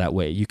animals that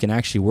way. You can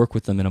actually work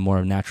with them in a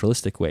more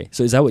naturalistic way.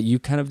 So is that what you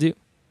kind of do?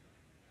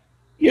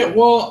 Yeah,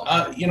 well,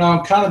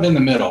 I'm kind of in the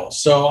middle.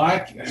 So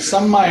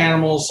some of my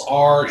animals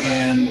are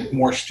in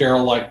more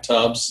sterile-like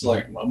tubs,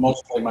 like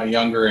mostly my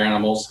younger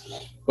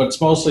animals, but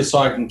it's mostly so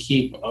I can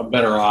keep a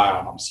better eye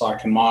on them, so I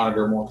can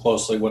monitor more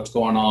closely what's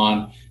going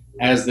on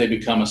as they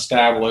become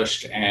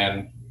established.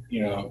 And,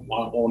 I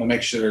want to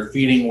make sure they're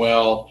feeding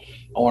well.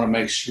 I want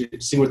to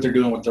see what they're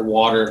doing with their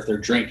water, if they're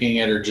drinking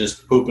it or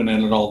just pooping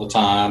in it all the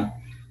time.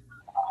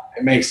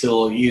 It makes it a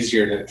little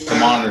easier to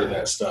monitor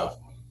that stuff.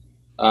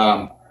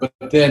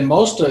 But then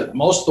most of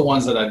the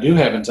ones that I do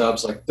have in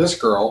tubs, like this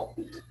girl,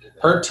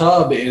 her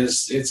tub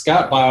it's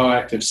got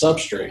bioactive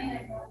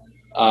substrate.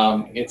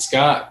 It's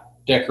got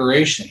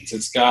decorations.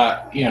 It's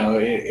got,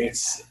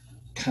 it's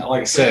kind of,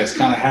 like I said, it's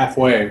kind of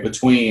halfway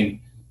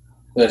between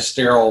the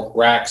sterile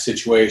rack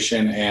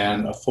situation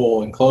and a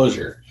full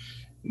enclosure.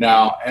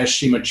 Now, as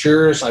she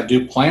matures, I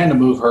do plan to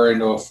move her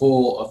into a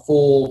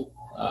full,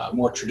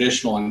 more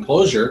traditional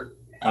enclosure,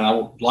 and I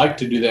would like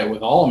to do that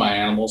with all of my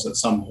animals at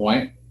some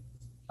point.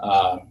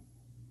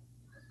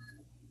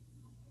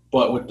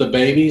 But with the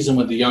babies and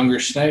with the younger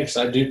snakes,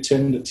 I do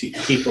tend to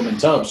keep them in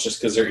tubs just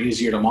because they're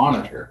easier to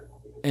monitor.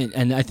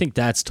 And I think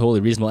that's totally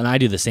reasonable. And I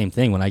do the same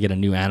thing when I get a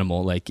new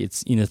animal. Like,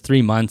 it's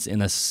 3 months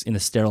in a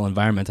sterile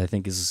environment, I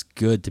think is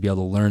good to be able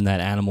to learn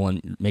that animal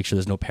and make sure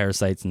there's no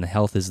parasites and the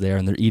health is there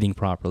and they're eating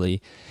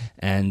properly.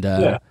 And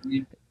yeah.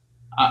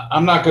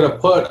 I'm not going to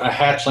put a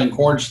hatchling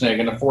corn snake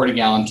in a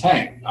 40-gallon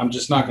tank. I'm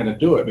just not going to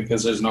do it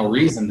because there's no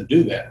reason to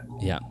do that.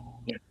 Yeah.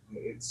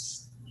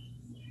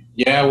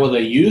 Will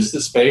they use the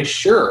space?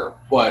 Sure.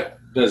 But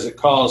does it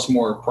cause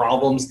more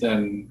problems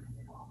than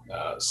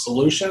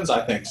solutions?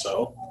 I think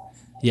so.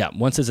 Yeah,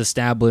 once it's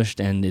established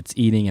and it's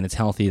eating and it's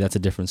healthy, that's a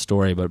different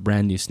story. But a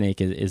brand new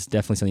snake is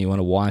definitely something you want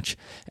to watch.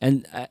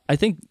 And I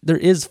think there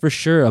is for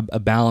sure a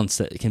balance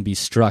that can be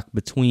struck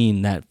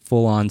between that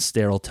full-on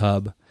sterile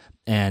tub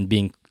and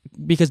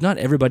because not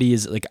everybody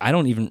is, like, I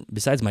don't even,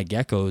 besides my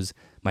geckos,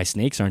 my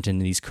snakes aren't in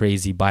these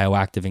crazy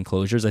bioactive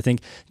enclosures. I think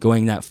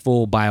going that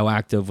full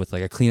bioactive with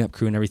like a cleanup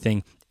crew and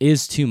everything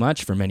is too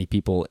much for many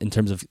people in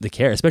terms of the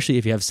care, especially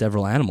if you have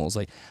several animals.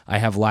 Like, I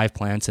have live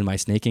plants in my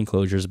snake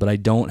enclosures, but I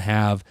don't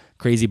have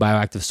crazy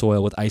bioactive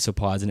soil with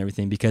isopods and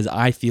everything because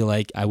I feel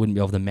like I wouldn't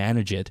be able to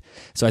manage it.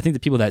 So I think the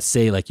people that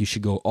say like you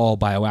should go all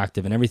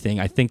bioactive and everything,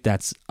 I think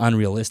that's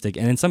unrealistic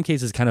and in some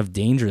cases kind of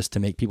dangerous to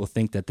make people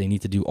think that they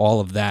need to do all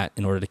of that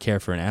in order to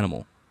care for an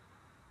animal.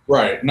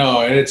 Right.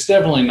 No, it's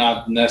definitely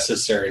not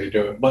necessary to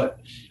do it,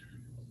 but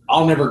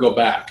I'll never go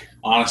back.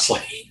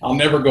 Honestly, I'll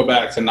never go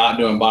back to not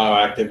doing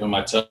bioactive in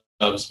my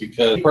tubs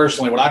because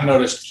personally, what I've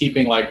noticed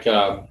keeping like,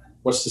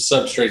 what's the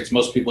substrates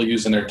most people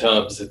use in their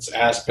tubs? It's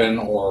aspen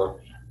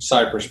or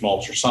cypress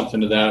mulch or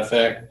something to that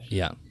effect.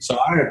 Yeah. So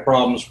I had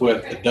problems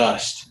with the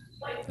dust.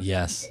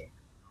 Yes.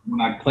 When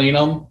I clean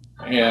them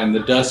and the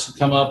dust would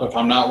come up, if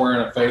I'm not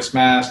wearing a face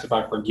mask, if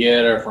I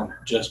forget, or if I'm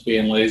just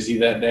being lazy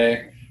that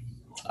day,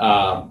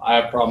 I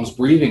have problems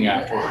breathing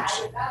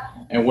afterwards.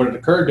 And what it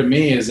occurred to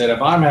me is that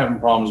if I'm having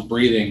problems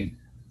breathing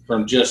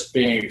from just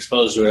being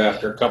exposed to it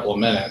after a couple of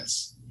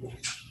minutes,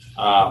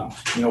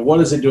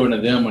 what is it doing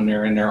to them when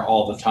they're in there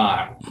all the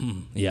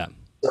time? Yeah.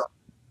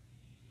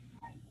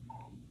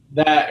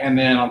 that, and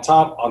then on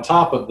top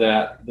of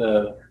that,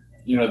 the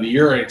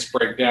urates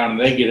break down and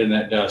they get in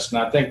that dust,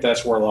 and I think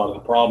that's where a lot of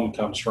the problem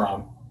comes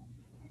from.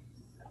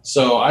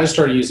 So I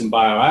started using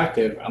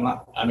Bioactive.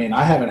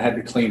 I haven't had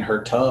to clean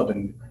her tub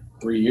in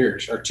 3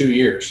 years or 2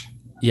 years.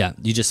 Yeah,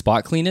 you just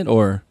spot clean it,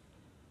 or?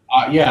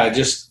 Yeah, I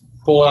just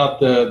pull out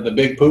the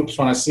big poops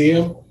when I see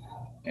them,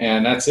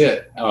 and that's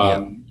it.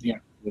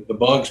 The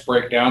bugs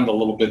break down the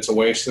little bits of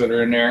waste that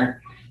are in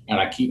there, and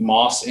I keep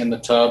moss in the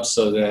tub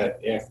so that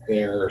if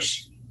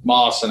there's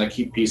moss, and I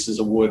keep pieces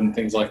of wood and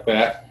things like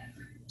that,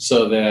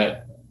 so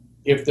that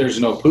if there's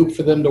no poop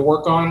for them to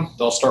work on,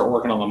 they'll start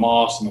working on the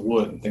moss and the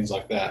wood and things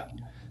like that.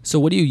 So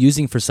what are you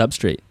using for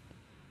substrate?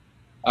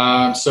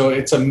 So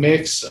it's a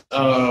mix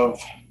of,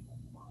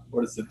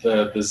 what is it,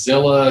 the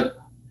Zilla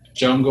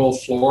Jungle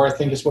Floor, I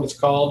think is what it's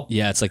called.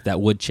 Yeah, it's like that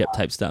wood chip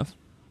type stuff.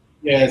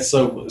 Yeah,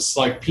 it's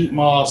like peat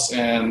moss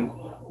and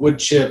wood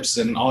chips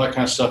and all that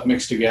kind of stuff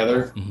mixed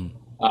together. Mm-hmm.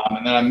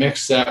 And then I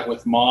mix that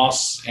with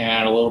moss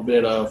and a little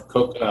bit of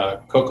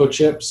cocoa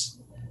chips.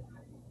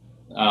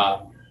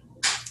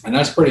 And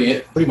that's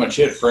pretty much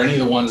it for any of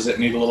the ones that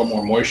need a little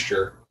more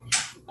moisture.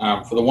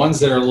 For the ones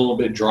that are a little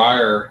bit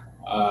drier,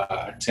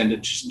 I tend to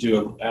just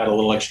add a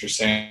little extra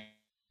sand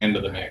into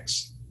the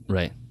mix.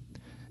 Right.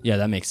 Yeah,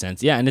 that makes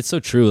sense. Yeah, and it's so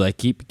true. Like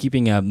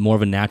keeping a more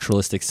of a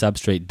naturalistic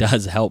substrate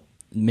does help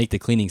make the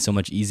cleaning so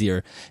much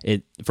easier.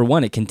 For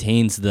one, it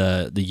contains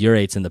the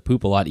urates and the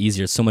poop a lot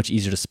easier. It's so much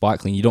easier to spot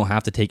clean. You don't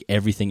have to take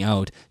everything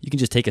out. You can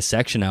just take a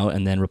section out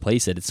and then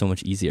replace it. It's so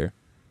much easier.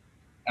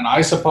 And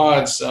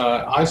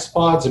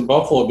isopods and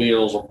buffalo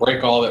beetles will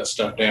break all that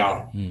stuff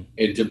down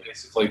into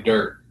basically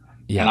dirt.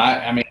 Yeah. And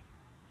I mean,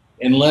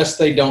 unless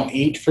they don't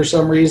eat for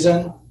some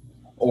reason,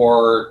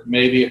 or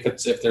maybe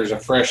if there's a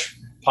fresh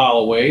pile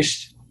of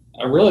waste,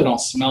 I really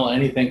don't smell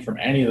anything from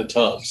any of the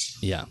tubs.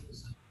 Yeah.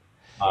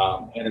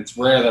 And it's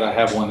rare that I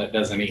have one that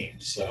doesn't eat.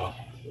 So.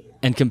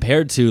 And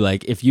compared to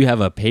like if you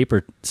have a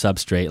paper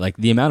substrate, like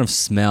the amount of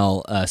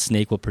smell a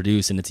snake will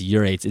produce in its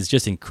urates is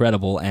just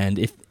incredible.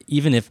 And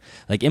even if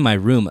like in my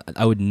room,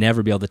 I would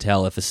never be able to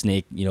tell if a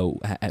snake,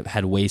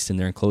 had waste in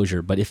their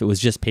enclosure. But if it was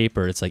just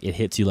paper, it's like it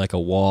hits you like a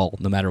wall.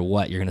 No matter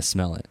what, you're gonna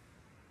smell it.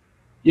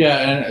 Yeah,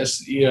 and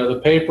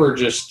the paper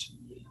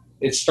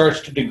it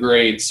starts to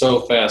degrade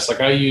so fast. Like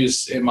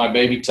in my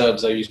baby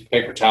tubs, I use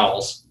paper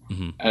towels,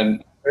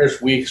 and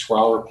there's weeks where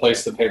I'll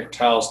replace the paper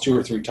towels 2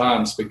 or 3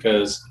 times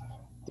because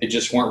they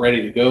just weren't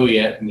ready to go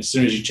yet. And as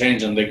soon as you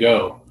change them, they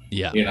go.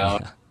 Yeah,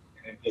 Yeah.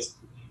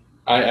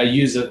 I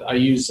use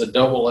a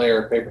double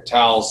layer of paper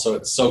towels so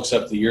it soaks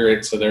up the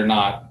urate so they're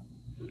not,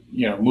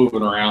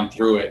 moving around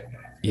through it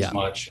as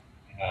much.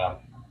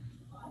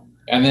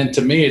 And then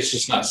to me, it's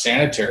just not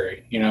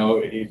sanitary.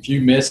 If you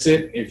miss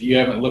it, if you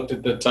haven't looked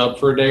at the tub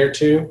for a day or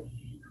two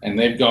and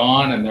they've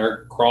gone and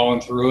they're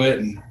crawling through it,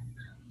 and,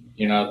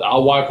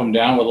 I'll wipe them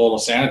down with a little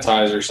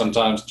sanitizer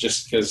sometimes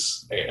just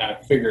because I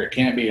figure it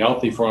can't be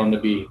healthy for them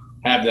to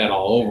have that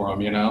all over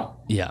them,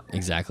 Yeah,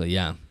 exactly.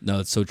 Yeah. No,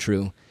 it's so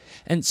true.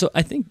 And so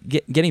I think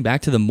getting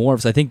back to the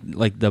morphs, I think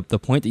like the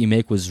point that you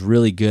make was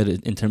really good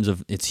in terms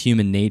of its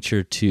human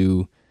nature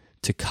to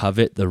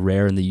covet the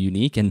rare and the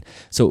unique. And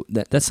so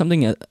that's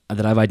something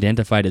that I've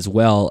identified as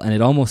well. And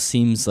it almost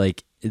seems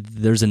like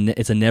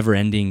it's a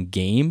never-ending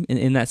game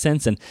in that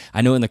sense. And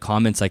I know in the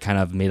comments I kind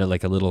of made a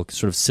little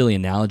sort of silly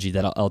analogy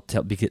that I'll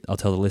tell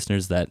the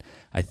listeners that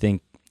I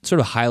think sort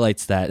of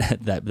highlights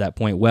that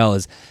point well.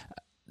 Is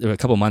a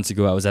couple months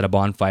ago I was at a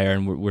bonfire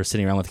and we're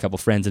sitting around with a couple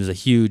friends, and there's a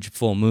huge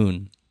full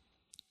moon.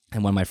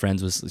 And one of my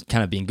friends was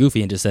kind of being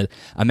goofy and just said,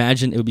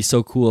 imagine it would be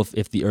so cool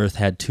if the Earth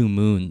had 2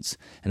 moons,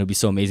 and it would be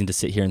so amazing to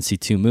sit here and see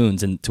 2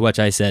 moons. And to which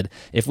I said,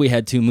 if we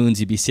had 2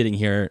 moons, you'd be sitting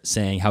here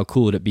saying, how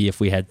cool would it be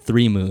if we had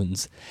 3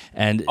 moons?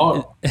 And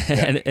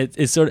and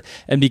it's sort of,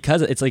 and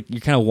because it's like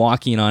you're kind of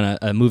walking on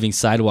a moving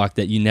sidewalk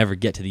that you never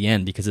get to the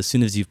end, because as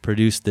soon as you've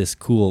produced this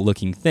cool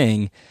looking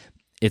thing,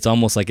 it's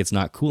almost like it's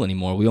not cool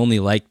anymore. We only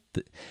like,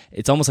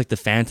 it's almost like the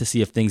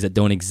fantasy of things that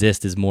don't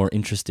exist is more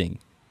interesting.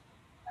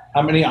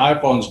 How many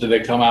iPhones do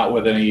they come out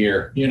with in a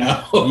year?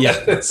 Yeah,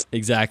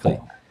 exactly.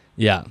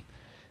 Yeah.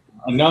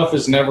 Enough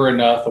is never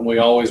enough, and we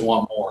always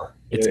want more.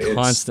 It's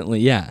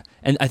constantly, yeah.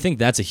 And I think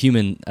that's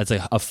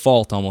a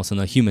fault almost on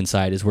the human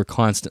side, is we're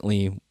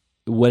constantly,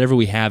 whatever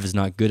we have is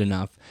not good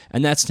enough.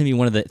 And that's to me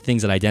one of the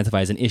things that I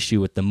identify as an issue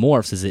with the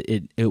morphs, is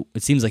it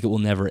seems like it will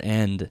never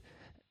end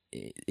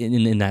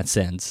in that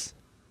sense.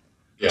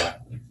 Yeah.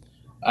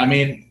 I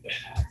mean,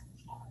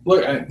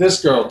 look,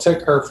 this girl,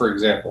 take her for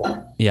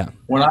example. Yeah.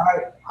 When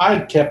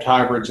I'd kept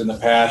hybrids in the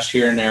past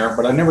here and there,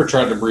 but I never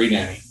tried to breed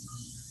any.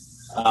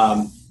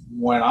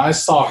 When I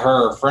saw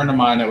her, a friend of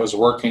mine that was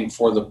working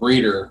for the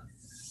breeder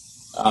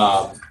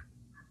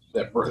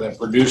that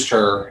produced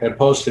her had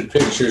posted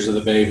pictures of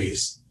the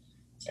babies.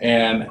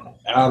 And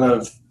I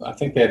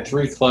think they had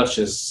 3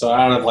 clutches. So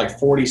out of like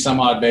 40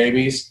 some odd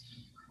babies,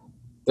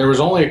 there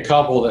was only a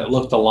couple that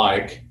looked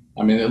alike.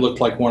 I mean, it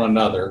looked like one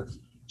another.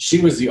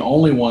 She was the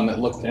only one that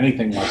looked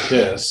anything like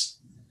this.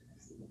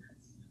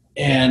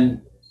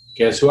 And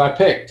guess who I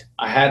picked?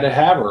 I had to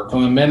have her.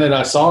 From the minute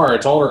I saw her, I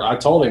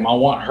told him I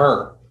want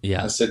her.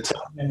 Yeah. I said,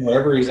 tell him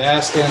whatever he's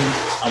asking,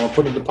 I'm gonna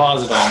put a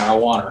deposit on her. I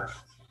want her.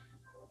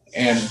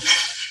 And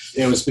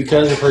it was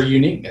because of her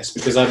uniqueness,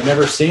 because I've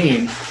never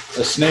seen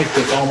a snake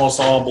that's almost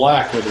all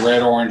black with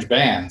red orange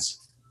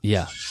bands.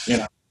 Yeah. You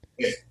know,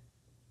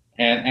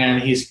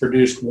 and he's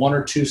produced 1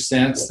 or 2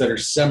 scents that are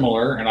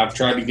similar, and I've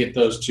tried to get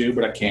those too,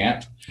 but I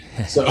can't.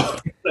 So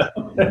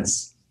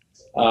that's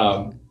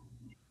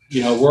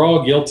we're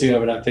all guilty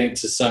of it, I think,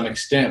 to some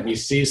extent. We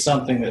see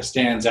something that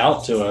stands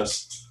out to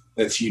us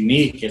that's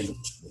unique, and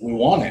we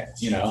want it,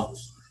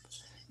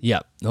 Yeah,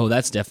 no,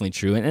 that's definitely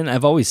true. And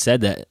I've always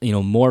said that,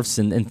 morphs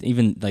and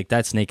even like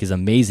that snake is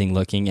amazing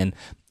looking, and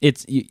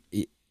it's you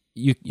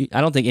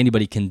I don't think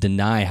anybody can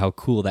deny how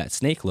cool that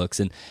snake looks.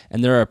 And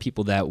there are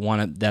people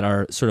that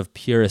are sort of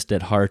purist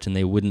at heart, and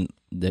they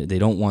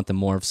don't want the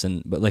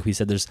morphs. But like we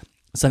said, there's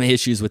some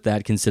issues with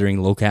that,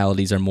 considering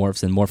localities are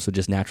morphs, and morphs would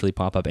just naturally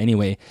pop up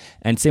anyway.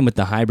 And same with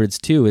the hybrids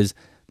too, is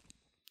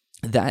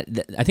that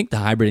I think the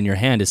hybrid in your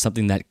hand is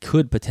something that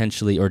could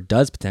potentially or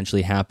does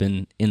potentially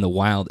happen in the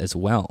wild as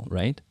well,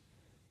 right?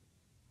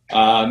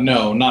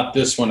 No, not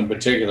this one in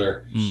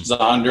particular. It's a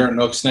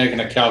Honduran oak snake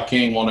and a cow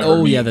king.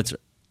 Yeah, that's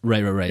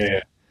right.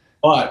 Yeah.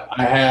 But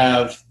I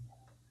have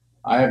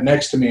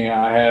next to me,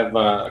 I have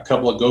a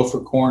couple of gopher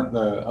corn,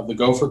 of the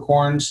gopher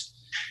corns,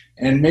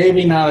 and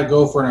maybe not a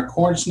gopher and a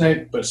corn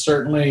snake, but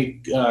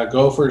certainly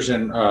gophers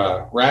and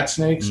rat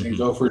snakes, and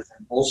gophers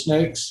and bull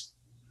snakes,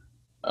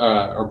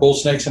 or bull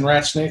snakes and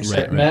rat snakes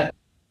have met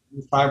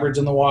with hybrids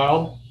in the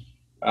wild.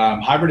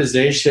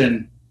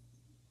 Hybridization,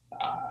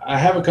 I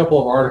have a couple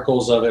of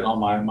articles of it on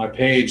my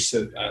page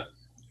that I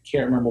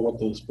can't remember what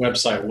the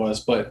website was,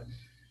 but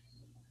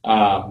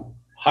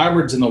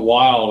hybrids in the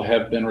wild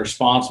have been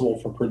responsible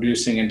for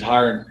producing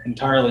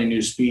entirely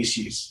new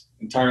species,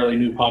 entirely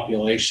new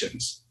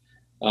populations.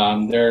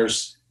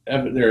 There's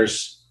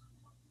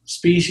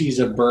species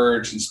of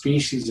birds and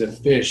species of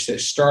fish that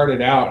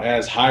started out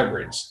as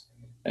hybrids,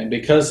 and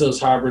because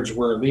those hybrids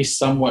were at least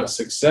somewhat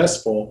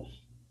successful,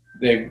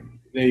 they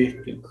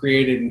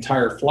created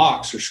entire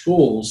flocks or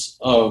schools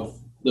of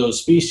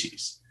those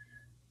species,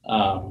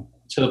 to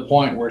the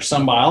point where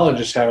some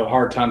biologists have a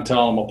hard time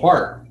telling them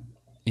apart.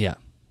 Yeah.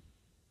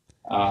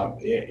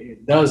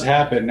 It does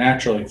happen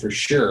naturally, for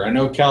sure. I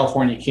know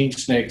California king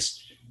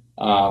snakes,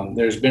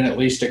 there's been at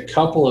least a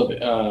couple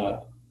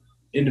of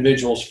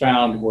individuals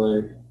found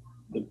where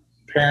the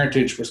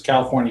parentage was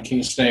California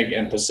king snake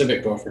and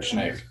Pacific gopher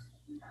snake.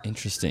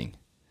 Interesting.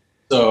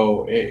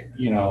 So,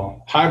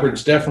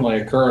 hybrids definitely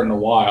occur in the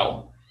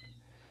wild.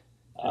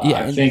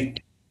 I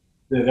think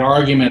the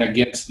argument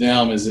against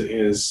them is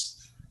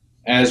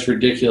as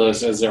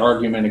ridiculous as the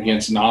argument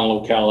against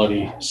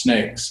non-locality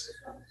snakes.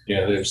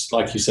 There's,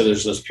 like you said,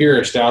 there's those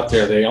purists out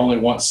there. They only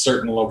want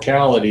certain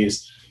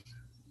localities.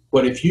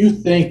 But if you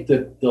think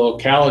that the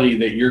locality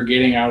that you're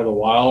getting out of the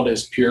wild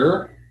is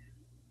pure,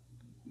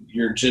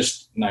 you're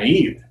just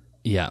naive.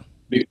 Yeah.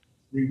 Because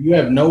you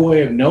have no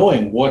way of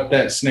knowing what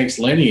that snake's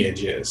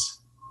lineage is.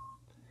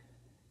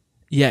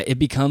 Yeah,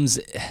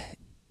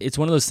 it's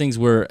one of those things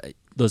where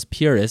those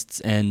purists,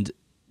 and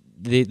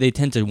they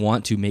tend to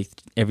want to make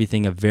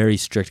everything a very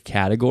strict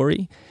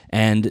category,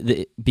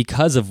 and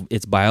because of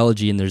its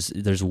biology, and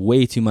there's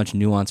way too much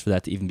nuance for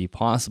that to even be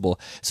possible.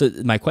 So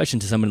my question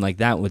to someone like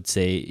that would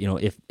say,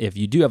 if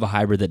you do have a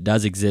hybrid that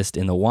does exist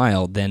in the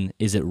wild, then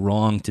is it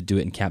wrong to do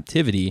it in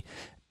captivity?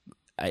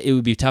 It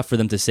would be tough for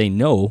them to say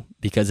no,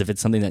 because if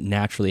it's something that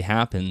naturally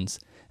happens,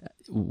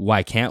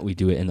 why can't we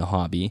do it in the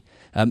hobby?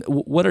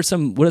 What are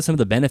some of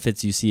the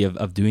benefits you see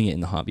of doing it in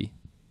the hobby?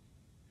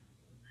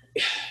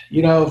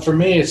 For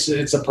me,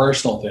 it's a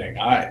personal thing.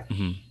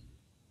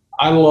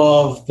 I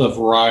love the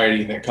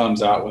variety that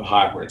comes out with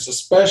hybrids,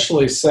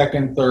 especially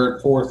second,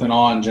 third, fourth, and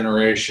on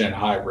generation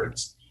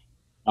hybrids.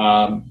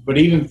 But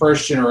even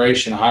first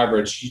generation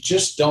hybrids, you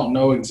just don't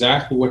know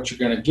exactly what you're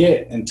going to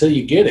get until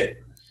you get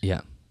it.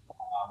 Yeah.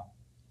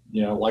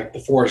 Like the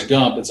Forrest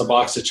Gump, it's a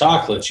box of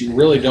chocolates. You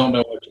really don't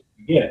know what you're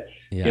going to get.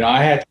 Yeah.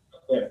 I had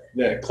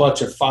that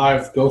clutch of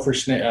 5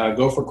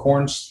 gopher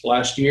corns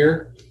last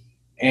year,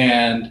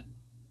 and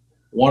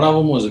one of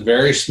them was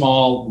very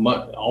small,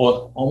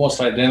 almost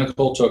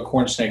identical to a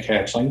corn snake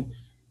hatchling.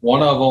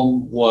 One of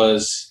them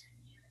was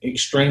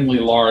extremely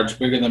large,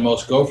 bigger than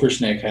most gopher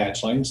snake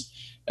hatchlings.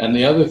 And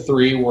the other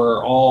 3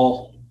 were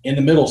all in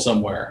the middle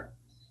somewhere.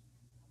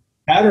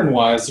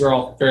 Pattern-wise, they're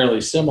all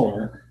fairly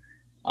similar.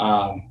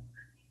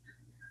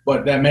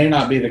 But that may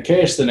not be the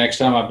case the next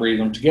time I breed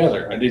them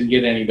together. I didn't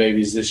get any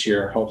babies this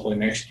year, hopefully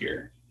next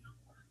year.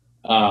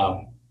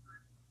 Like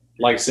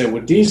I said,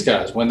 with these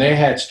guys, when they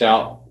hatched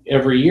out,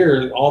 every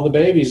year, all the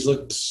babies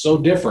look so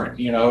different.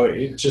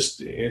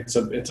 It's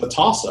a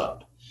toss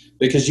up,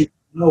 because you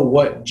know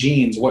what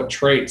genes, what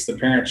traits the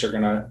parents are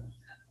going to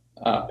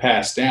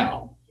pass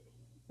down.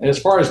 And as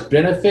far as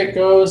benefit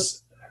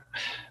goes,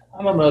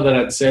 I don't know that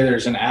I'd say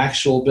there's an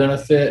actual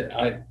benefit.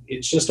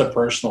 It's just a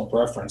personal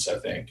preference, I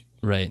think.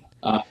 Right.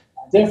 I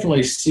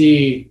definitely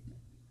see,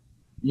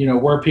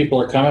 where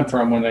people are coming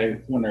from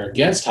when they're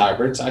against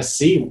hybrids. I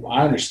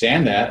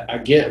understand that. I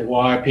get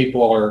why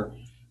people are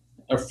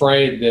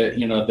afraid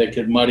that, they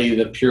could muddy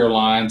the pure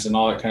lines and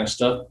all that kind of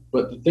stuff.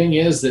 But the thing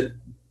is that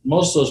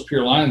most of those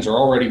pure lines are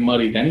already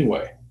muddied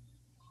anyway.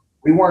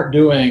 We weren't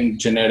doing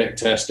genetic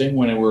testing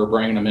when we were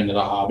bringing them into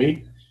the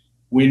hobby.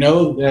 We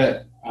know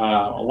that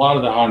a lot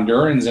of the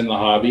Hondurans in the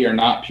hobby are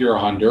not pure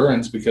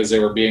Hondurans because they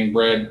were being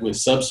bred with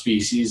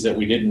subspecies that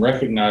we didn't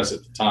recognize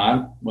at the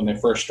time when they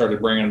first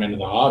started bringing them into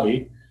the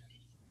hobby.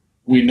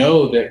 We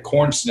know that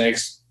corn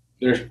snakes,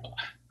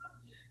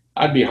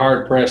 I'd be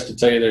hard pressed to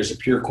tell you there's a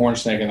pure corn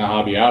snake in the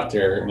hobby out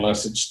there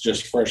unless it's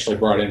just freshly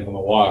brought in from the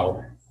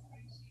wild,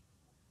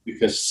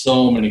 because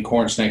so many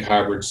corn snake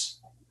hybrids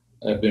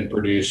have been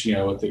produced,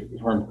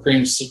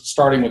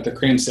 starting with the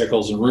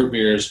creamsicles and root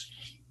beers,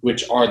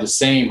 which are the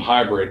same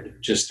hybrid,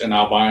 just an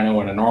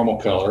albino and a normal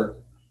color,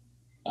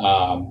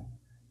 down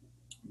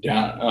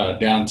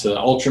to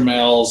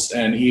ultramales,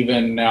 and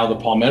even now the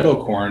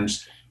palmetto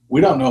corns.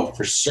 We don't know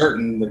for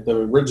certain that the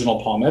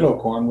original palmetto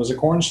corn was a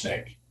corn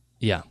snake.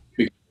 Yeah.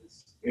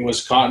 It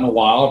was caught in the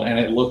wild and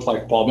it looked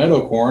like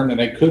palmetto corn, and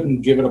they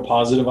couldn't give it a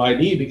positive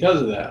ID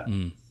because of that.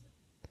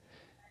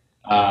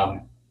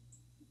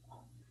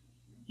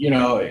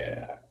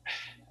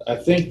 I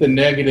think the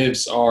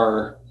negatives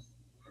are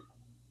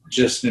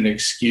just an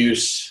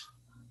excuse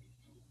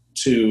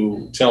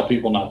to tell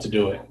people not to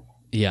do it.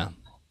 Yeah.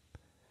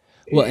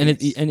 Well, and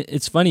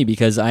it's funny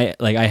because I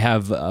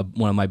have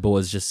one of my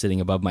boas just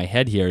sitting above my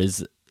head here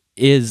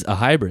is a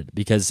hybrid,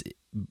 because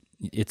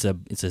it's a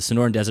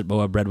Sonoran Desert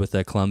boa bred with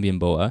a Colombian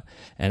boa,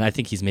 and I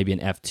think he's maybe an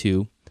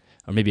F2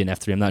 or maybe an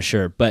F3. I'm not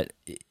sure, but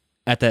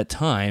at that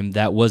time,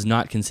 that was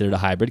not considered a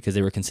hybrid because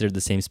they were considered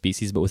the same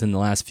species. But within the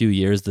last few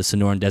years, the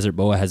Sonoran Desert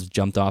Boa has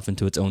jumped off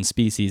into its own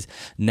species.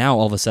 Now,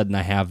 all of a sudden,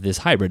 I have this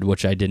hybrid,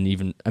 which I didn't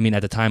even,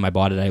 at the time I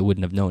bought it, I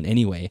wouldn't have known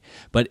anyway.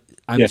 But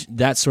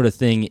that sort of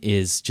thing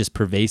is just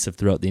pervasive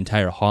throughout the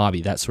entire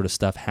hobby, that sort of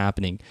stuff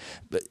happening.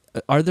 But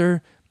are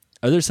there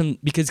some,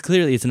 because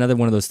clearly it's another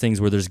one of those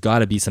things where there's got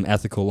to be some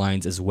ethical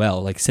lines as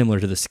well, like similar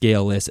to the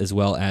scaleless as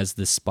well as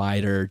the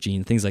spider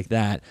gene, things like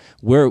that.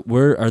 Where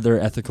are there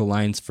ethical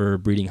lines for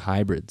breeding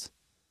hybrids?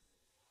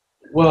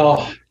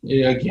 Well,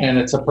 again,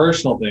 it's a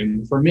personal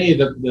thing. For me,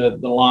 the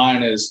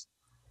line is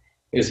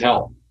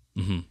health.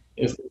 Mm-hmm.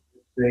 If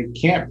they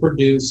can't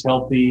produce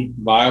healthy,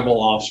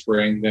 viable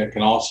offspring that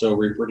can also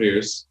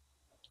reproduce,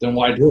 then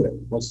why do it?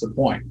 What's the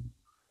point?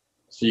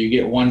 So you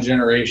get one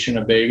generation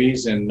of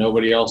babies and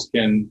nobody else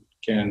can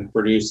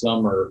produce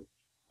them or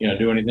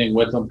do anything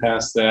with them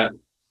past that,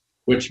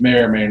 which may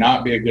or may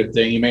not be a good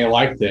thing. You may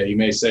like that. You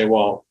may say,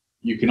 well,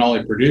 you can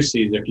only produce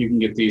these if you can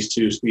get these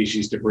two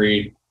species to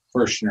breed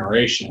first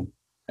generation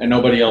and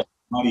nobody else can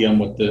muddy them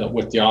with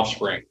the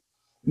offspring.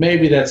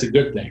 Maybe that's a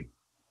good thing.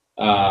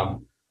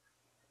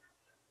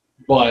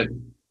 But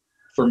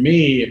for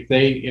me, if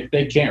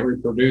they can't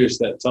reproduce,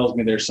 that tells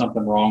me there's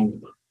something wrong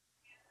with them,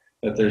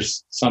 that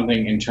there's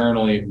something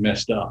internally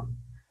messed up.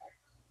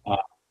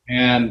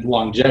 And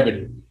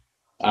longevity.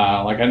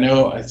 I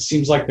know it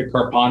seems like the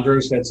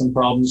Carpondros had some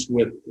problems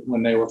with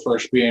when they were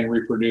first being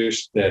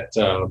reproduced, that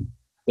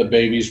the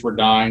babies were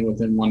dying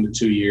within 1 to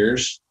 2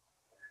 years.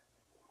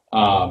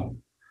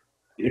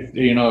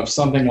 If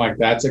something like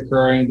that's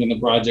occurring, then the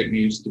project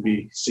needs to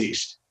be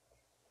ceased.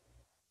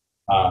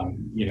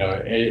 And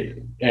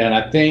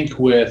I think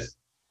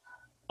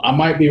I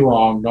might be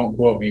wrong, don't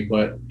quote me,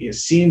 but it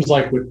seems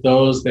like with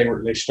those,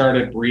 they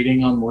started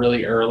breeding them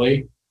really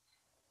early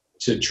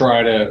to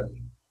try to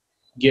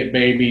get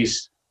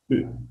babies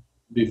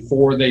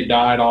before they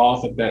died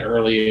off at that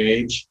early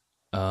age,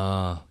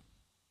 to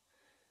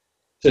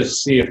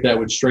see if that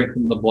would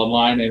strengthen the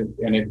bloodline,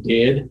 and it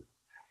did.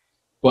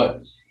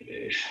 But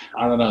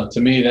I don't know. To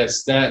me,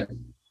 that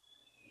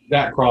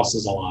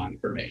crosses a line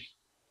for me.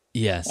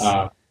 Yes.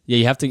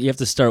 You have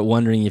to start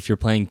wondering if you're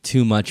playing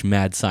too much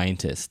mad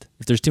scientist.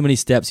 If there's too many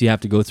steps you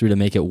have to go through to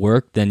make it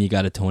work, then you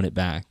got to tone it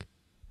back.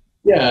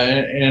 Yeah,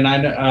 and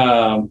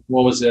I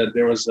what was it?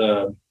 There was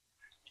a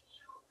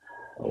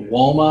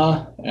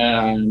Woma,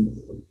 and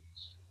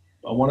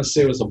I want to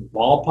say it was a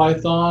ball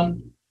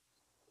python,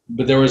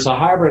 but there was a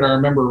hybrid I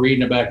remember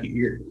reading about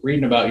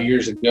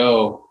years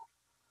ago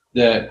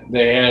that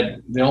they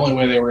had. The only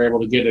way they were able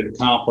to get it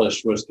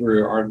accomplished was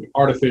through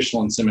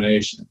artificial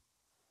insemination.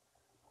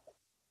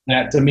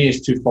 That to me is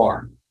too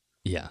far.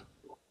 Yeah,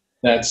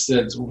 that's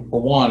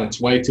for one,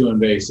 it's way too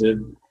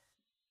invasive.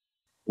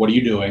 What are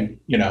you doing?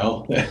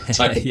 That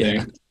type of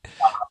thing.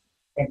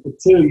 And for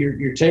two,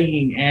 you're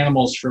taking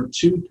animals from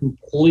two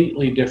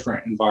completely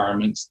different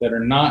environments that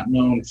are not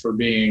known for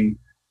being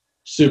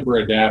super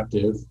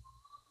adaptive.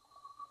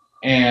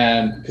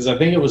 And because I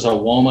think it was a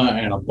Woma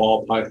and a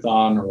ball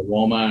python, or a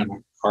Woma and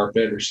a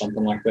carpet, or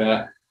something like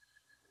that.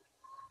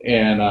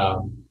 And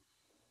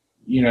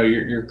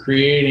you're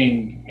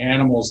creating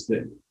animals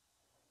that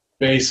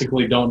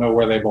basically don't know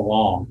where they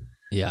belong.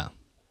 Yeah.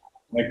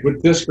 Like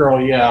with this girl,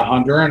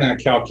 Honduran and a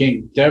Cal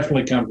King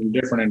definitely come from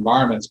different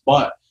environments,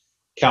 but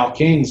Cal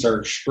Kings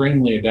are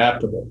extremely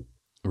adaptable.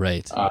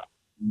 Right.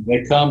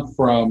 They come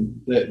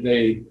from,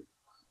 they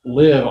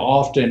live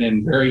often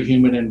in very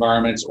humid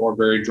environments or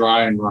very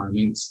dry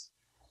environments.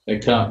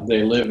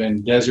 They live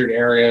in desert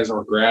areas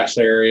or grass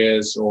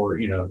areas, or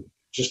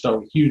just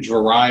a huge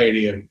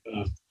variety of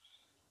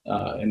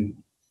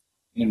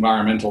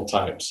environmental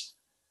types.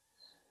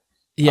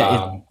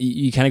 Yeah,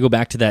 you kind of go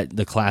back to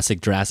the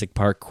classic Jurassic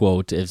Park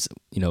quote: "Is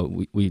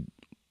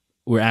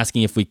we're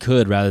asking if we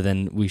could rather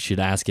than we should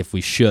ask if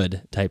we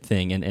should," type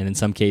thing. And in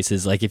some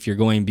cases, like if you're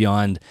going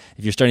beyond,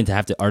 if you're starting to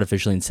have to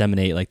artificially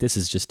inseminate, like this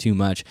is just too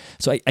much.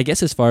 So I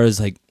guess as far as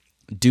like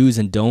do's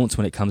and don'ts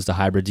when it comes to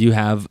hybrid, do you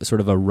have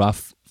sort of a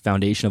rough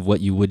foundation of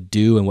what you would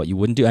do and what you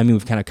wouldn't do? I mean,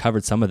 we've kind of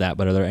covered some of that,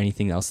 but are there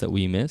anything else that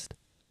we missed?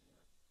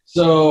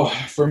 So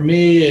for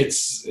me,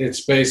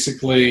 it's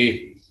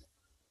basically,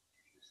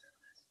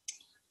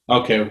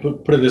 okay,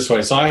 put it this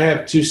way. So I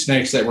have two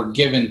snakes that were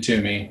given to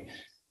me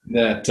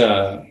that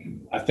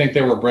I think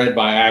they were bred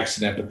by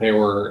accident, but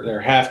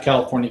they're half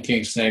California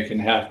king snake and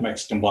half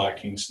Mexican black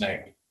king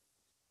snake.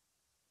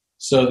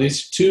 So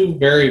these two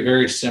very,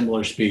 very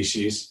similar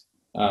species,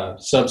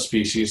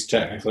 subspecies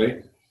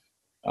technically.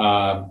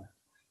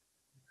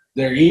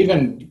 They're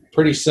even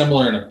pretty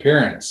similar in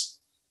appearance.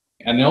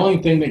 And the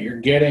only thing that you're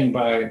getting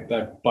by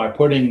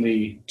putting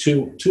the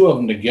two of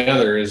them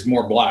together is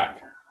more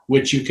black,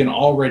 which you can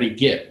already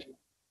get.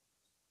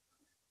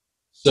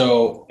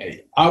 So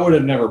I would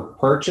have never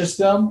purchased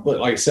them, but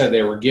like I said,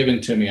 they were given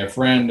to me. A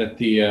friend at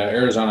the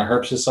Arizona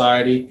Herp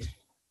Society,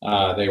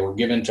 they were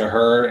given to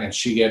her, and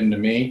she gave them to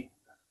me.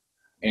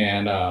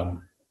 And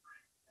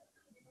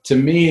to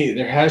me,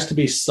 there has to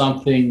be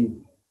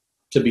something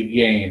to be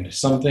gained,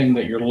 something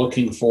that you're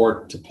looking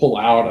for to pull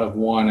out of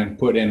one and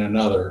put in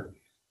another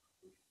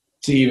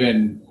to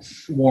even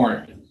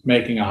warrant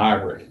making a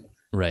hybrid.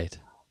 Right.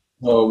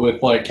 So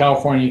with like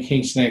California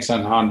king snakes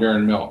on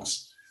Honduran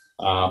milks,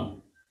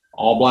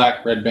 all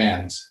black, red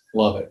bands,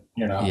 love it.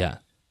 Yeah.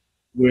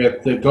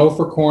 With the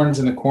gopher corns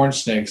and the corn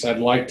snakes, I'd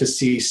like to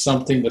see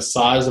something the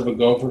size of a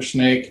gopher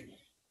snake,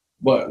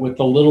 but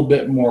with a little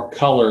bit more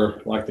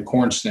color, like the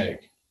corn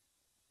snake,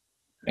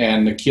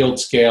 and the keeled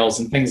scales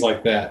and things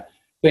like that.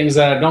 Things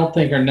that I don't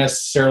think are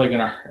necessarily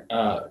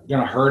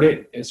gonna hurt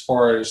it as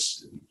far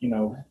as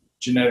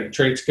genetic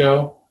traits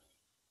go,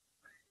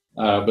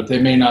 but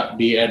they may not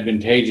be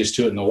advantageous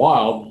to it in the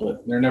wild.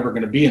 But they're never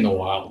going to be in the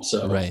wild.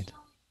 So right.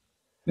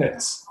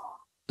 It's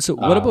so.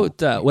 What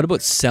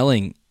about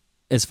selling?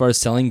 As far as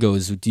selling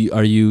goes, do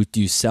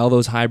you sell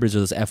those hybrids or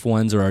those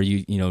F1s, or are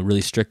you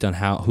really strict on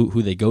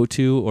who they go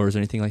to, or is there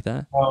anything like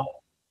that? Well,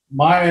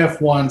 my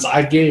F1s,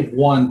 I gave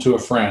one to a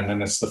friend,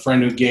 and it's the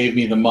friend who gave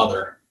me the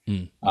mother.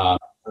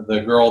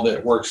 The girl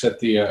that works at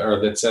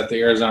that's at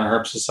the Arizona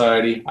Herp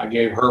Society, I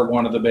gave her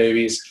one of the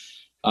babies.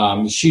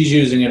 She's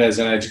using it as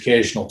an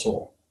educational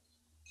tool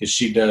because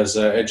she does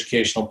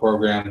educational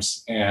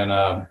programs.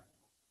 And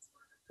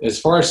as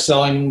far as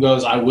selling them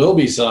goes, I will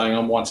be selling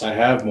them once I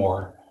have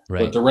more.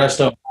 Right. But the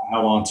rest of them I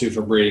have on to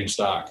for breeding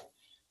stock.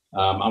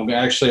 I'm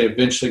actually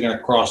eventually going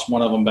to cross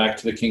one of them back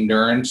to the King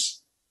Durans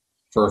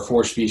for a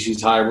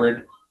 4-species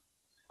hybrid.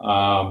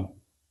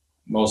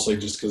 Mostly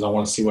just because I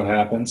want to see what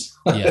happens.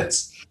 Yeah.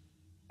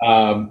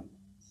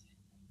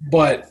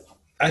 But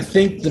I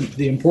think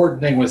the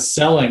important thing with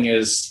selling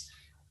is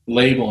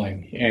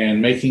labeling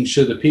and making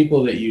sure the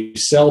people that you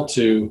sell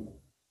to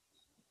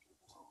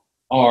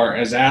are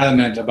as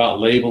adamant about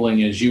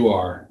labeling as you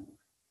are.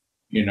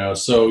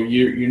 So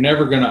I'm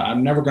never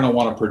gonna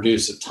want to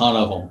produce a ton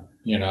of them,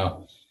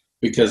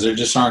 because there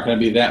just aren't going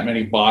to be that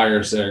many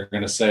buyers that are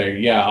going to say,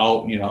 yeah,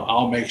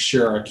 I'll make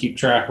sure I keep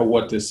track of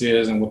what this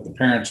is and what the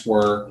parents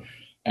were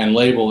and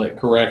label it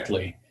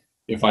correctly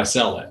if I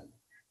sell it.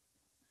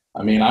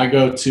 I mean, I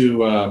went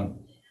to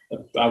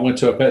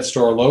a pet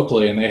store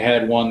locally, and they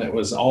had one that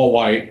was all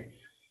white.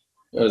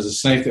 It was a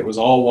snake that was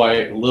all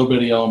white, a little bit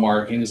of yellow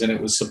markings, and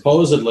it was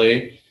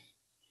supposedly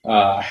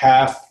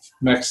half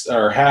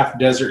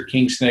desert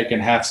king snake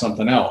and half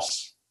something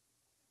else.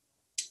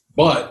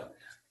 But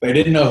they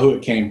didn't know who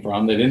it came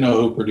from. They didn't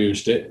know who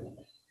produced it.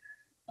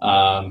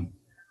 And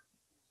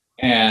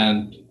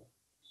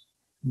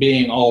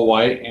being all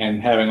white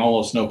and having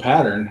almost no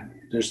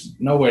pattern, there's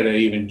no way to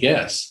even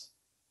guess.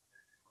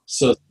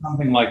 So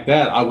something like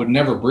that, I would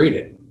never breed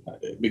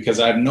it because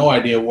I have no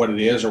idea what it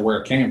is or where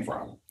it came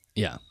from.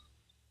 Yeah.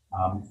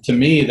 To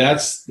me,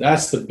 that's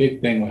the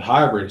big thing with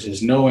hybrids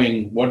is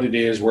knowing what it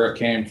is, where it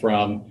came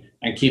from,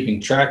 and keeping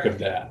track of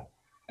that,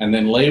 and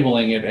then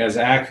labeling it as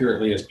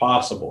accurately as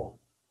possible.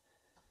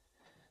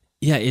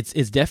 Yeah,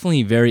 it's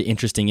definitely very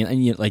interesting,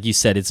 and like you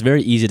said, it's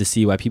very easy to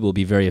see why people will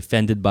be very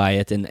offended by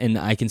it, and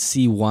I can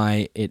see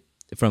why it,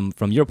 from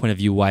your point of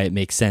view, why it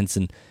makes sense,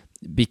 and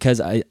because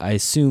I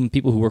assume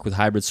people who work with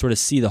hybrids sort of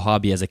see the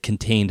hobby as a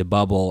contained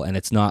bubble, and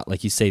it's not,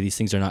 like you say, these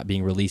things are not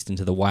being released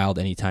into the wild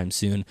anytime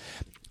soon.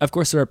 Of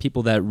course, there are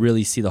people that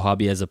really see the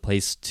hobby as a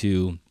place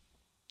to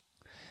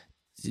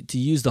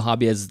use the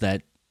hobby as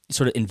that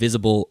sort of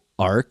invisible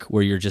arc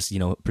where you're just,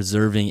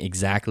 preserving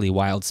exactly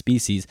wild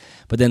species.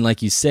 But then,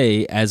 like you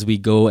say, as we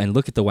go and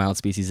look at the wild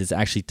species, it's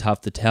actually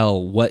tough to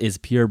tell what is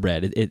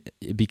purebred.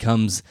 It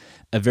becomes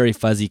a very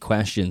fuzzy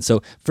question.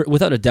 So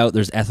without a doubt,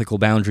 there's ethical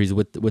boundaries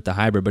with the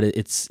hybrid, but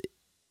it's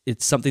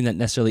something that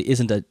necessarily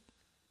isn't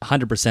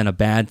 100% a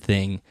bad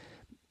thing.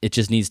 It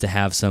just needs to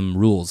have some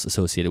rules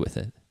associated with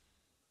it.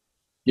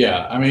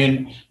 Yeah, I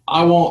mean,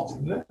 I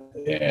won't,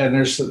 and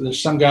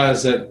there's some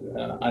guys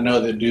that I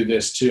know that do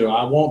this too.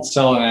 I won't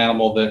sell an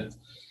animal that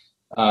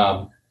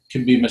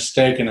can be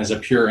mistaken as a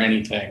pure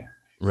anything.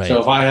 Right.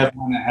 So if I have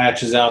one that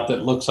hatches out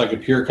that looks like a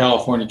pure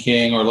California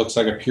king or looks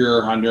like a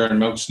pure Honduran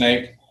milk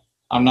snake,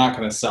 I'm not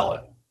going to sell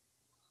it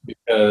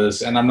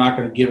and I'm not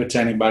going to give it to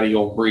anybody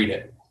who'll breed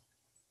it.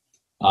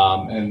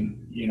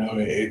 And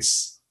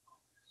it's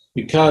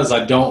because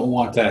I don't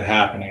want that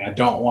happening. I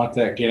don't want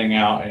that getting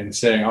out and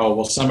saying, oh,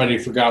 well, somebody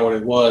forgot what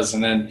it was.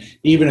 And then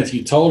even if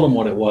you told them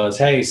what it was,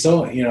 hey,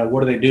 so,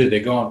 what do? They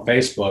go on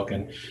Facebook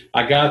and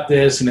I got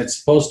this and it's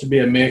supposed to be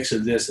a mix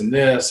of this and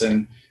this.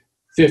 And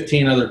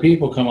 15 other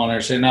people come on there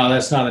and say, no,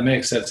 that's not a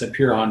mix. That's a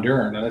pure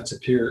Honduran. Or that's a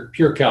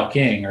pure Cal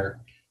King or,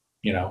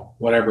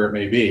 whatever it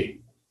may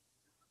be.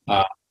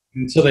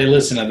 And so they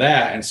listen to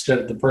that instead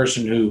of the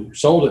person who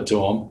sold it to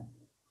them.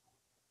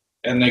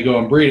 And they go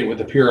and breed it with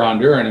a pure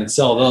Honduran and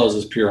sell those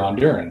as pure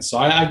Hondurans. So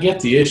I get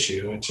the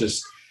issue. It's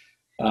just,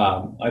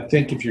 I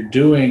think if you're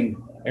doing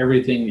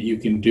everything that you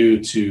can do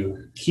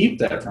to keep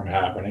that from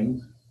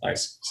happening, like I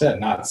said,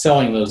 not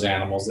selling those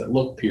animals that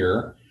look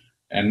pure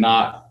and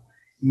not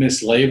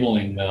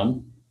mislabeling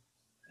them,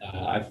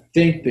 I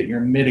think that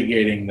you're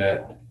mitigating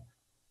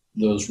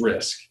those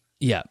risks.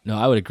 Yeah, no,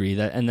 I would agree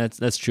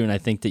that's true, and I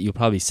think that you'll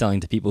probably be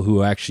selling to people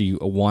who actually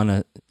want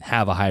to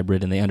have a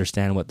hybrid and they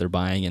understand what they're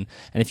buying, and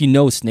if you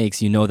know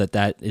snakes, you know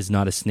that is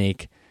not a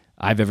snake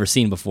I've ever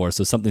seen before.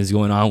 So something's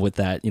going on with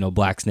that,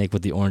 black snake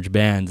with the orange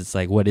bands. It's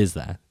like, what is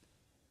that?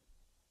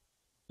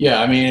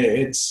 Yeah, I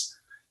mean,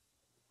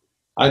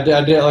 like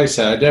I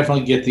said, I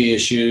definitely get the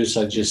issues.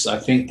 I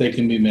think they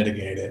can be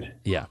mitigated.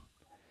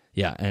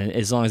 Yeah, and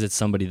as long as it's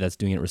somebody that's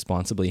doing it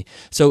responsibly.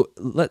 So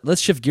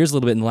let's shift gears a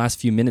little bit in the last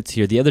few minutes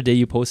here. The other day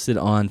you posted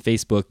on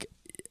Facebook,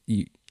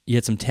 you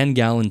had some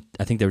 10-gallon,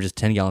 I think they were just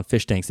 10-gallon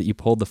fish tanks that you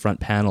pulled the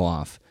front panel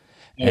off,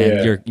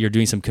 and you're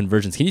doing some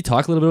conversions. Can you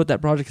talk a little bit about that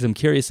project? Because I'm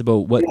curious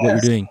about what you're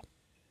doing.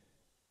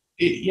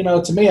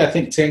 To me, I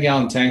think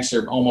 10-gallon tanks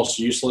are almost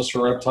useless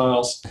for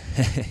reptiles.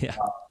 Yeah.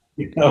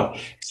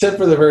 Except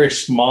for the very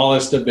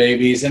smallest of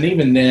babies. And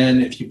even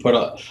then, if you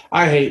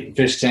I hate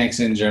fish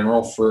tanks in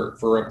general for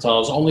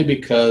reptiles, only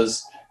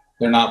because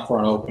they're not for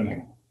an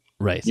opening.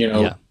 Right.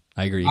 Yeah,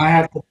 I agree. I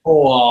have to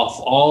pull off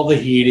all the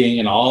heating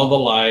and all the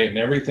light and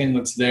everything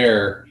that's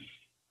there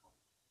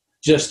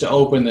just to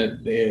open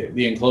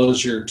the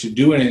enclosure to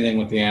do anything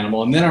with the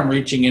animal. And then I'm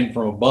reaching in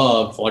from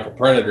above like a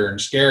predator and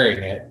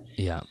scaring it.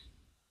 Yeah.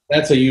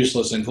 That's a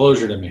useless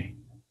enclosure to me.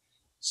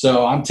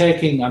 So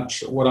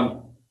what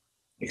I'm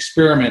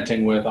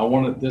experimenting with.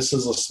 This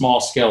is a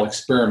small scale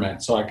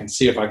experiment, so I can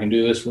see if I can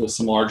do this with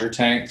some larger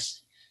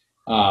tanks.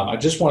 I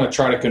just want to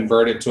try to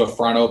convert it to a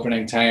front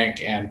opening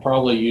tank and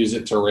probably use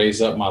it to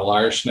raise up my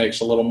lyre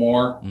snakes a little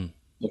more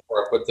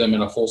before I put them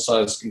in a full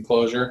size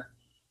enclosure.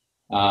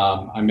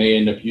 I may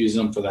end up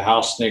using them for the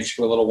house snakes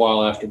for a little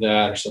while after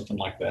that or something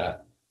like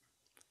that.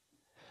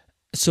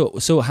 So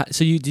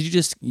did you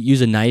just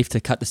use a knife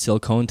to cut the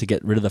silicone to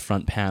get rid of the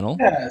front panel?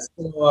 Yeah.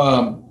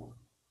 So,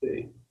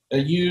 I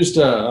used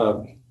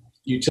a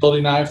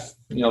utility knife,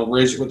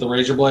 with the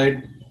razor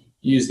blade.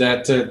 Use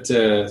that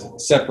to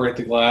separate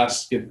the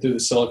glass, get through the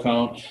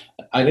silicone.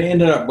 I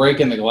ended up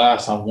breaking the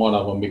glass on one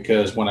of them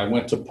because when I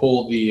went to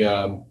pull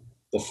the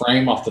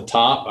frame off the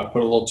top, I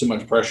put a little too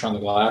much pressure on the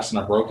glass and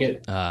I broke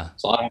it.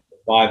 So I have to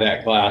buy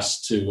that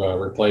glass to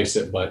replace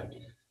it. But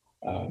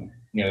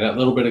that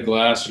little bit of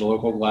glass at a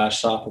local glass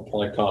shop will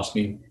probably cost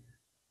me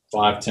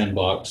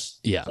 $5-10.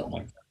 Yeah. Something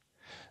like that.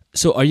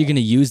 So are you going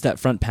to use that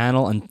front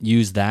panel and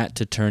use that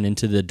to turn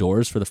into the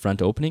doors for the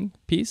front opening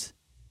piece?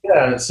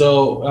 Yeah,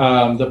 so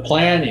the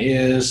plan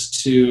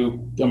is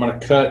I'm going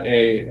to cut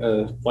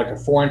a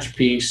 4-inch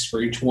piece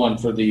for each one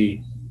for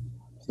the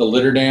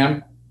litter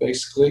dam,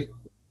 basically.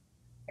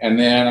 And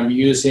then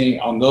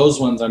on those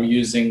ones,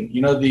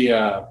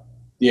 the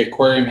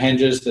aquarium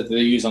hinges that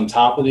they use on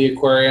top of the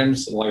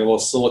aquariums, like a little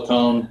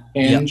silicone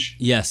hinge.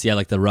 Yep. Yes, yeah,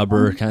 like the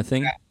rubber kind of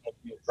thing.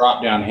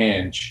 Drop down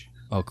hinge.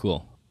 Oh,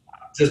 cool.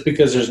 Just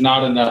because there's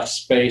not enough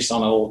space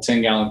on a little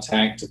 10-gallon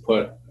tank to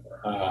put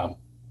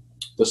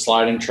the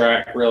sliding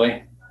track,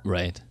 really.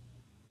 Right.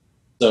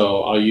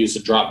 So I'll use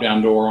a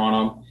drop-down door on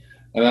them.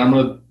 And then I'm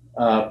going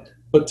to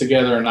put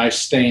together a nice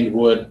stained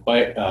wood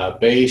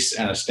base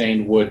and a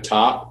stained wood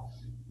top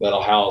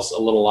that'll house a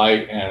little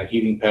light and a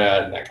heating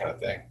pad and that kind of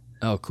thing.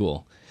 Oh,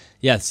 cool.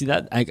 Yeah, see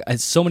that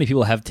so many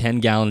people have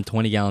 10-gallon,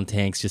 20-gallon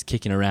tanks just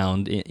kicking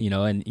around,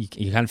 and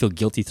you kind of feel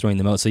guilty throwing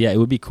them out. So yeah, it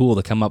would be cool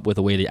to come up with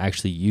a way to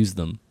actually use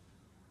them.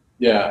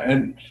 Yeah,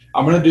 and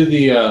I'm going to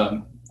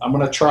do I'm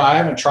going to try, I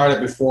haven't tried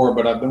it before,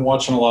 but I've been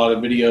watching a lot of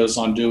videos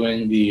on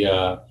doing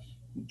the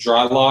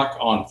dry lock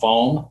on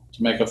foam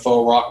to make a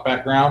faux rock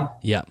background.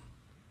 Yeah.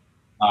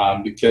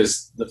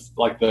 Because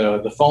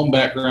the foam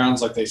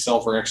backgrounds like they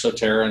sell for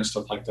Exoterra and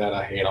stuff like that,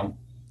 I hate them.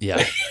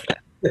 Yeah.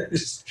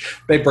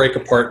 They break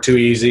apart too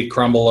easy,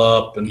 crumble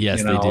up. And,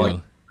 yes, they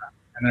do.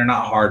 and they're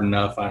not hard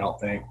enough, I don't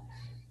think.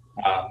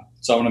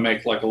 So I'm going to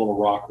make like a little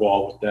rock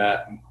wall with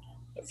that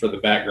for the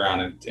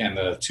background and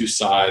the two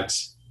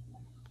sides.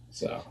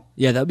 So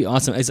yeah, that'd be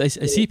awesome. I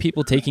see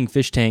people taking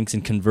fish tanks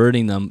and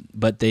converting them,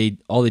 but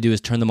all they do is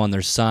turn them on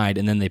their side,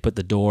 and then they put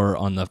the door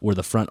on where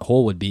the front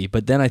hole would be.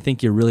 But then I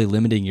think you're really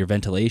limiting your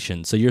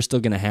ventilation. So you're still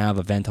going to have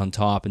a vent on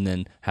top and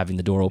then having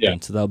the door open. Yeah.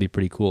 So that'll be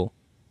pretty cool.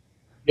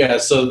 Yeah.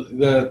 So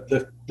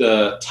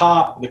the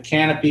top, the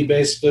canopy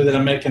basically that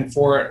I'm making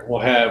for it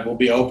will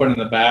be open in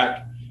the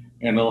back,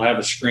 and it'll have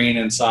a screen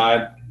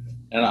inside.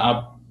 And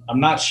I'm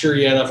not sure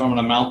yet if I'm going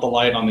to mount the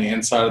light on the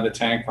inside of the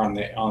tank or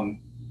on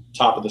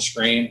top of the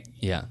screen.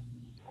 Yeah.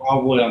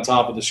 Probably on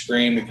top of the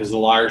screen, because the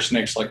lyre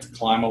snakes like to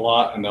climb a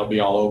lot and they'll be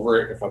all over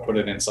it if I put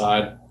it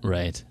inside.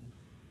 Right.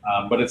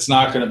 But it's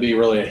not going to be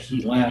really a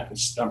heat lamp.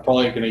 I'm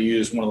probably going to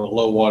use one of the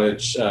low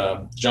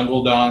wattage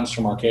jungle dons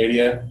from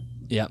Arcadia.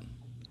 Yeah.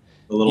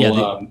 The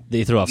little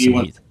they throw off some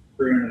heat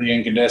through into the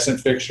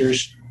incandescent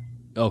fixtures.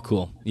 Oh,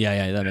 cool.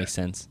 Yeah, that makes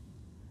sense.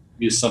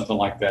 Use something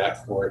like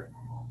that for it.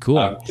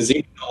 Cool. Because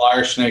even the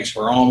lyre snakes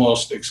are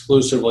almost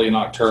exclusively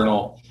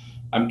nocturnal.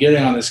 I'm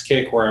getting on this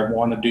kick where I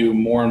want to do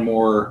more and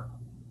more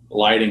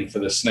lighting for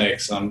the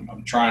snakes.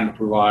 I'm trying to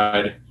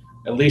provide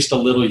at least a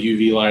little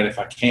UV light if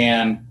I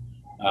can,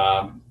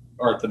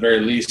 or at the very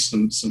least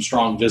some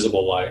strong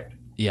visible light.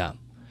 Yeah,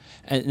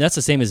 and that's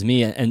the same as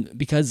me. And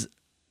because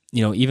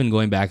even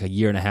going back a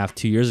year and a half,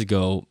 2 years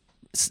ago,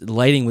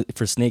 lighting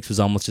for snakes was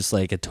almost just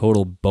like a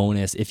total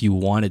bonus if you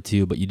wanted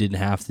to, but you didn't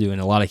have to. In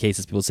a lot of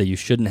cases, people say you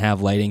shouldn't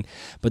have lighting,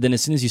 but then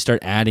as soon as you start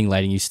adding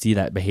lighting, you see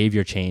that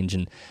behavior change.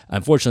 And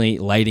unfortunately,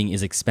 lighting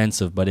is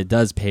expensive, but it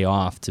does pay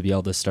off to be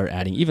able to start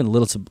adding even a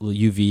little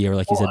UV or,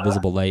 like you said,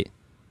 visible light.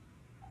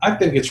 I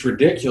think it's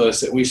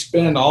ridiculous that we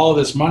spend all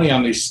this money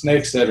on these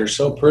snakes that are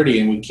so pretty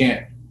and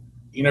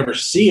you never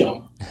see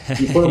them.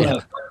 You put them in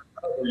a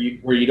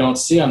where you don't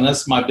see them.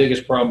 That's my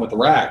biggest problem with the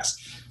racks.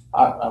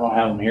 I don't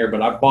have them here,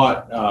 but I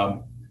bought.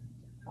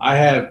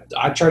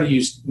 I try to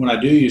use, when I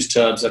do use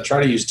tubs, I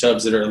try to use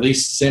tubs that are at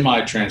least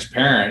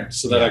semi-transparent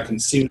so that I can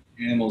see what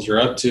the animals are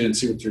up to and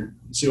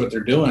see what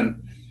they're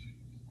doing.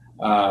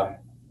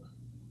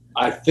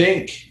 I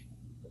think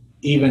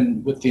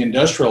even with the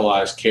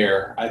industrialized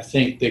care, I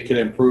think they could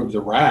improve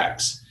the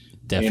racks.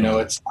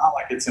 Definitely. It's not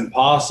like it's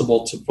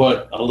impossible to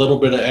put a little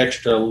bit of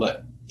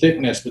extra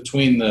thickness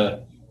between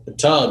the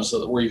tubs so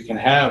that where you can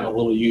have a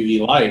little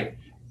UV light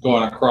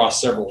going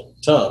across several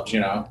tubs,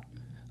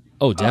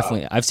 Oh,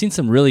 definitely. I've seen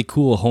some really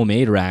cool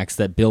homemade racks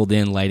that build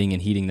in lighting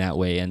and heating that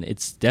way, and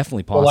it's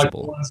definitely possible. Like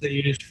the ones they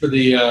use for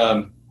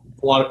a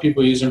lot of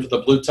people use them for the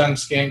blue tongue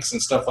skinks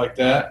and stuff like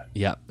that.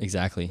 Yeah,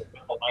 exactly.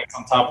 The lights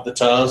on top of the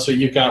tubs, so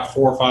you've got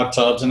 4 or 5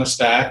 tubs in a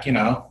stack,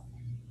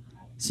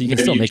 So you can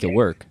still make it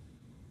work.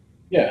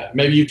 Yeah,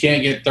 maybe you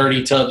can't get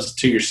 30 tubs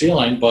to your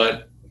ceiling,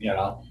 but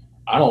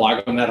I don't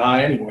like them that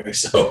high anyway.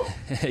 So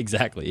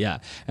exactly, yeah.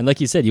 And like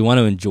you said, you want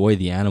to enjoy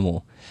the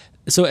animal.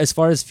 So as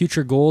far as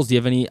future goals, do you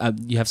have any?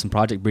 You have some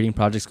breeding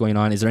projects going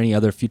on. Is there any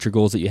other future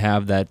goals that you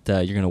have that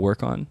you're going to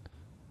work on?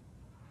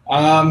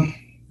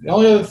 The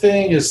only other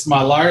thing is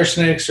my lyre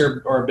snakes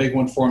are a big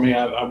one for me.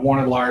 I've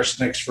wanted lyre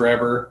snakes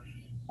forever.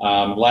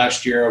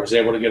 Last year I was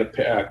able to get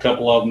a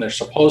couple of them. They're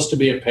supposed to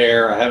be a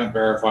pair. I haven't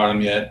verified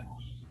them yet.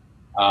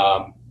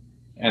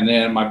 And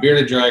then my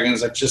bearded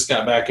dragons, I just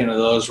got back into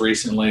those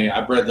recently.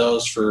 I bred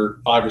those for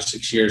 5 or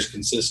 6 years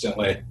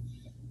consistently.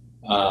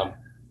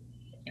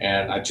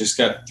 And I just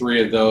got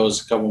 3 of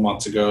those a couple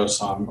months ago,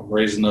 so I'm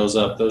raising those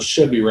up. Those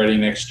should be ready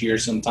next year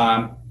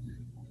sometime.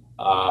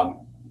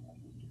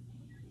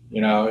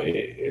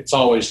 It's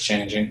always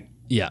changing.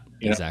 Yeah,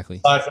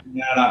 exactly. Aside from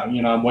that,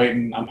 I'm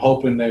waiting. I'm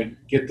hoping to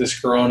get this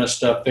Corona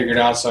stuff figured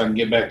out so I can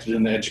get back to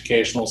doing the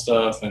educational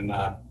stuff. And,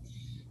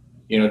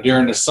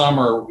 during the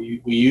summer,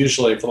 we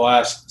usually, for the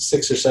last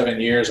 6 or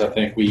 7 years, I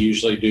think we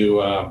usually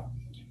do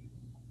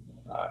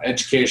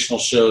educational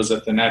shows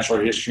at the Natural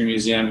History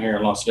Museum here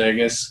in Las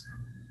Vegas.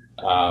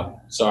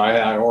 So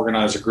I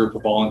organize a group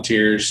of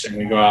volunteers, and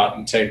we go out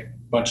and take a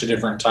bunch of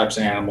different types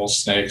of animals,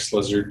 snakes,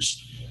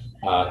 lizards,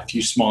 a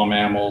few small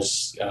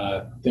mammals.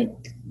 I think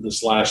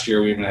this last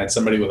year we even had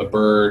somebody with a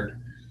bird,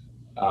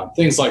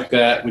 things like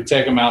that. We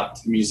take them out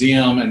to the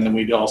museum, and then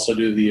we also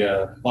do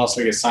the Las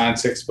Vegas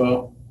Science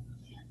Expo,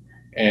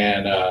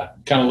 and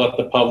kind of let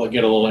the public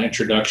get a little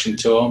introduction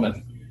to them.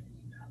 And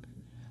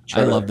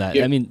I love that.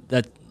 I mean,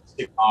 that.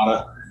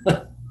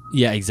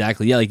 Yeah,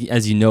 exactly. Yeah, like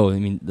as you know, I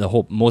mean,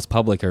 most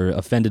public are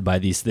offended by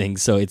these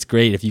things, so it's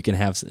great if you can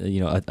have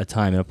a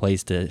time and a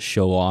place to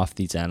show off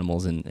these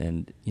animals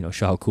and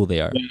show how cool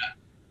they are. Yeah.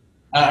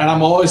 And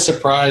I'm always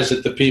surprised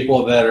at the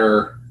people that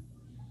are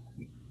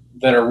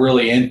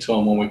really into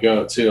them when we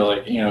go too,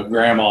 like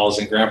grandmas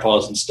and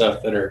grandpas and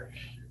stuff that are,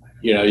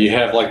 you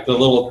have like the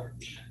little.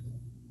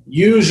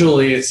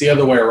 Usually it's the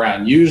other way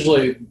around.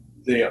 Usually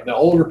the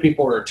older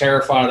people are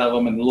terrified of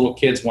them and the little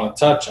kids want to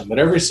touch them, but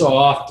every so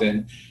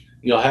often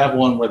you'll have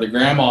one where the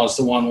grandma is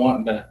the one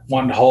wanting to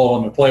hold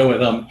them and play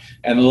with them,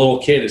 and the little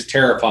kid is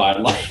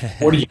terrified. Like,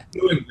 what are you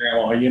doing,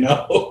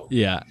 Grandma?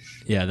 Yeah,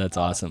 that's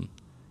awesome.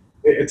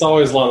 It's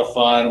always a lot of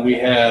fun. We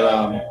had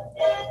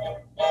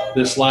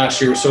this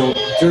last year. So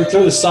through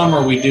the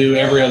summer, we do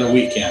every other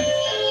weekend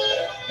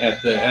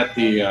at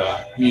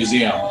the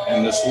museum.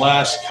 And this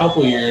last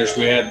couple years,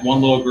 we had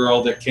one little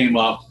girl that came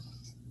up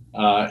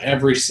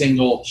every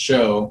single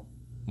show.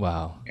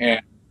 Wow.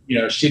 And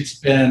she'd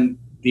spend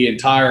the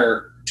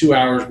entire 2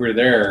 hours we were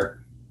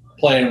there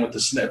playing with the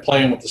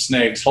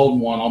snakes, holding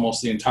one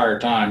almost the entire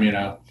time.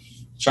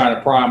 Trying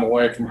to pry them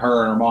away from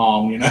her and her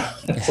mom.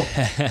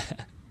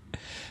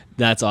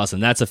 That's awesome.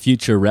 That's a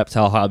future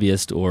reptile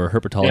hobbyist or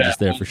herpetologist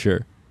there for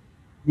sure.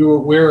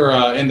 We're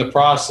in the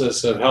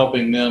process of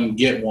helping them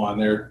get one.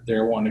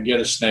 They're wanting to get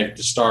a snake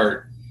to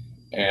start,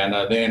 and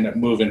they end up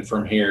moving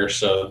from here,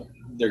 so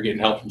they're getting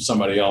help from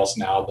somebody else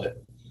now.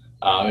 But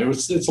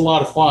it's a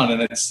lot of fun,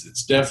 and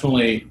it's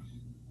definitely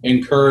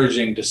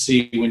encouraging to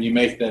see when you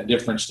make that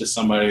difference to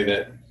somebody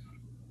that,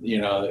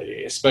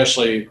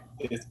 especially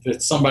if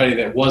it's somebody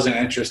that wasn't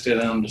interested in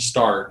them to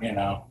start.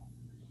 And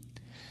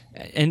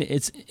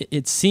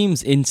it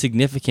seems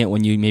insignificant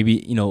when you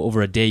maybe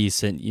over a day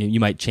you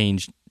might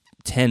change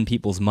 10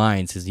 people's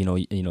minds, because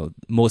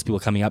most people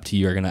coming up to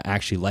you are going to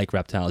actually like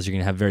reptiles. You're going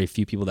to have very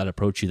few people that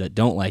approach you that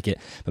don't like it,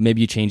 but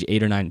maybe you change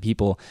 8 or 9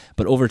 people.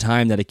 But over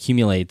time that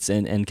accumulates,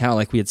 and kind of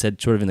like we had said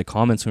sort of in the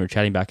comments when we were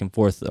chatting back and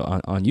forth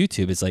on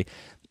YouTube, it's like,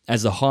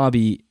 as a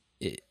hobby,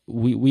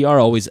 we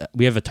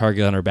have a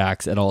target on our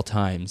backs at all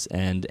times,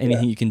 and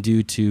anything you can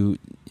do to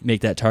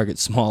make that target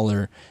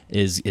smaller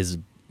is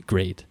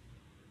great.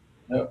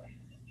 I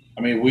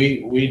mean,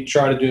 we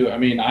try to do. I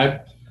mean,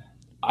 I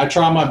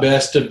try my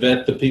best to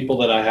vet the people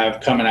that I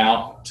have coming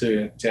out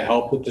to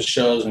help with the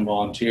shows and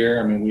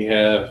volunteer. I mean, we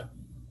have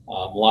a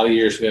lot of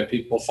years we have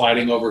people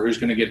fighting over who's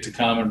going to get to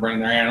come and bring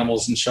their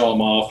animals and show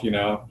them off.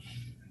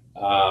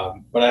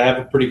 But I have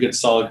a pretty good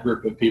solid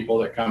group of people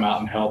that come out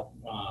and help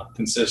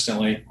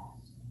consistently.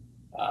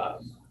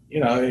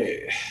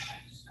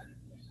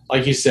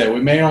 Like you said, we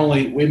may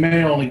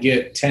only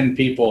get 10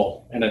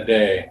 people in a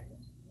day.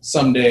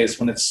 Some days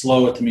when it's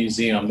slow at the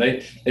museum,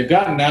 they've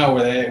gotten now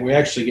where we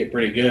actually get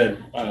pretty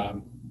good.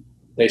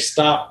 They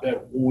stopped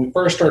when we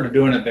first started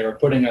doing it. They were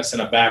putting us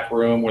in a back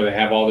room where they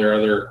have all their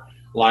other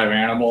live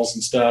animals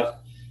and stuff,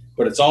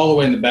 but it's all the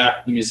way in the back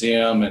of the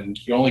museum, and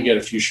you only get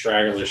a few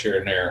stragglers here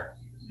and there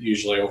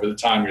usually over the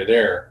time you're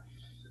there.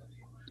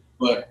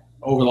 But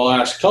over the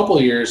last couple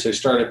of years, they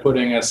started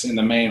putting us in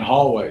the main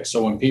hallway.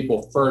 So when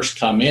people first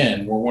come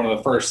in, we're one of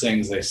the first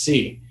things they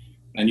see.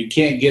 And you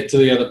can't get to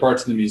the other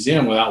parts of the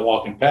museum without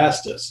walking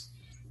past us.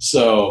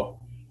 So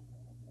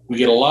we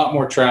get a lot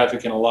more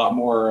traffic and a lot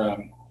more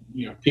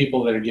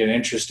people that get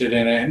interested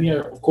in it. And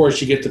of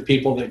course, you get the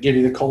people that give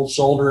you the cold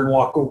shoulder and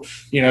walk,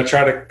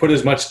 try to put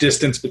as much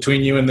distance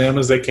between you and them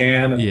as they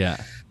can.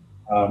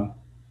 And,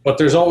 but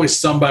there's always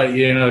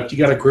somebody, if you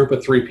got a group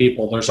of 3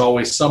 people, there's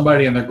always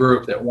somebody in the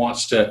group that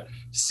wants to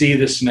see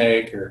the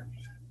snake or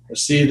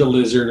see the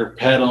lizard or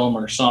pet them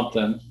or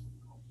something.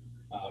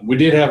 We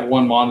did have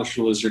one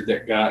monster lizard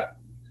that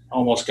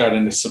almost got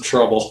into some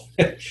trouble.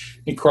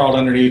 He crawled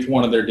underneath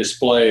one of their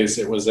displays.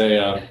 It was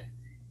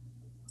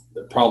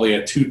probably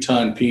a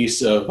 2-ton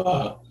piece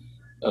of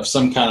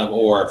some kind of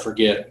ore, I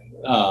forget,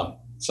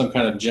 some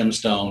kind of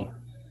gemstone.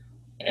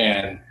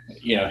 And,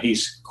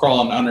 he's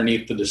crawling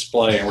underneath the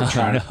display, and we're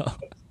trying to,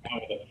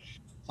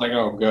 like,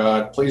 oh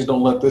God, please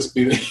don't let this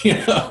be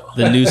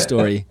the news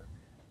story.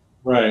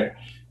 Right.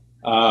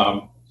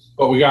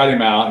 But we got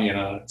him out,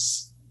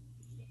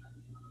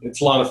 it's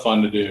a lot of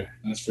fun to do.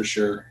 That's for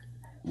sure.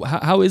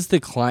 How is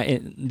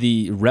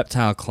the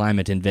reptile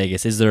climate in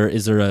Vegas? Is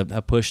there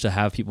a push to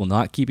have people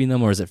not keeping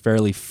them, or is it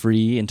fairly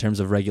free in terms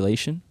of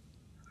regulation?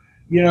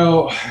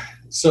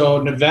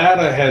 So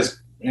Nevada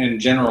in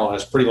general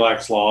has pretty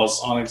lax laws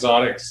on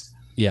exotics.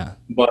 Yeah.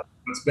 But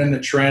what's been the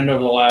trend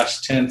over the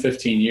last 10,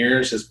 15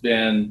 years has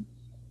been,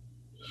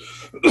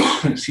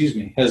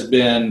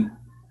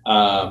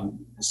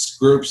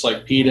 groups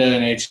like PETA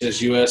and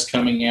HSUS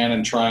coming in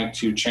and trying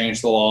to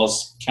change the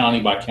laws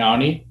county by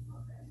county.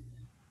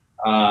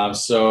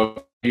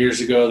 So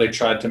years ago, they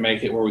tried to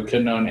make it where we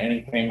couldn't own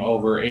anything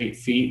over 8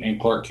 feet in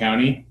Clark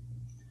County.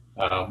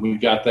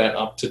 We've got that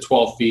up to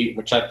 12 feet,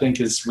 which I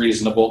think is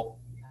reasonable.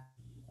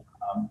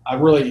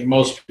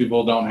 Most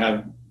people don't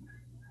have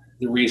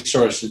the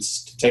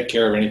resources to take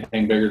care of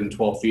anything bigger than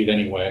 12 feet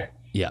anyway.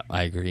 Yeah,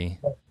 I agree.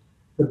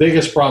 The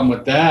biggest problem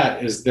with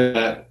that is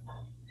that,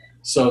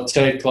 so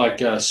take like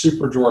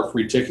super dwarf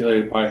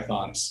reticulated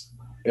pythons.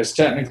 It's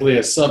technically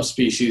a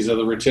subspecies of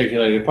the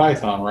reticulated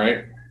python,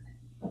 right?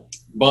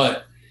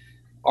 But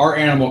our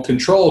animal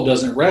control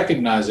doesn't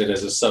recognize it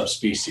as a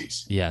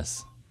subspecies.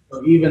 Yes.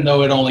 So even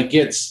though it only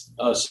gets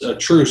a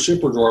true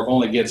super dwarf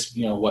only gets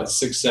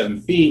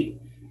 6-7 feet,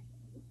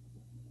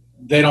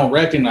 they don't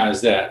recognize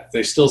that.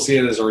 They still see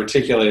it as a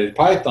reticulated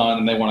python,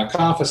 and they want to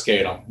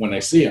confiscate them when they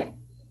see them,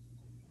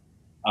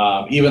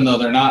 even though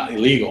they're not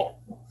illegal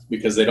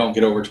because they don't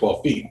get over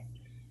 12 feet.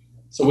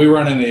 So we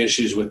run into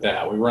issues with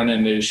that. We run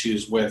into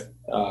issues with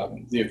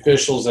the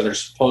officials that are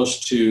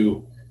supposed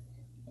to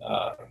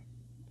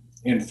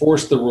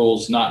enforce the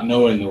rules not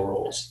knowing the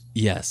rules.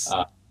 Yes.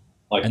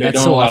 And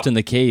that's so often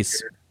the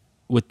case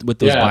with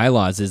those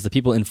bylaws is the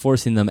people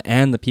enforcing them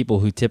and the people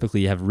who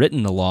typically have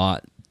written the law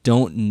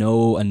don't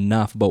know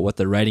enough about what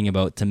they're writing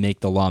about to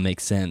make the law make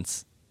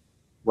sense.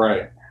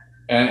 Right.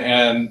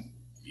 And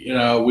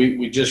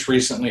we just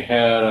recently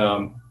had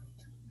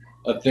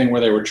a thing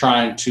where they were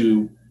trying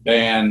to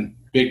ban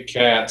big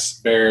cats,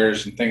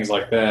 bears, and things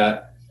like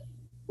that,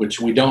 which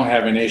we don't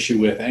have an issue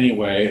with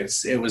anyway.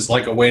 It was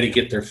like a way to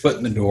get their foot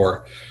in the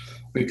door,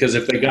 because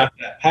if they got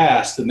that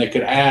passed, then they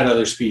could add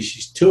other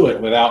species to it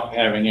without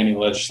having any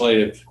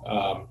legislative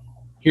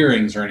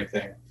hearings or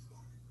anything.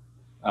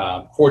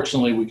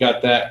 Fortunately, we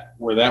got that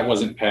where that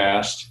wasn't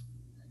passed.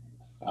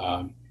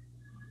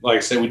 Like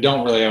I said, we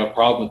don't really have a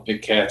problem with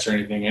big cats or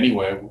anything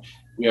anyway.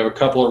 We have a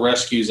couple of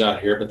rescues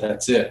out here, but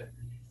that's it.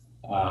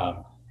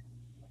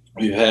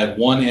 We've had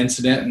one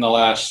incident in the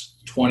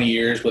last 20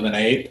 years with an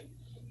ape,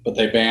 but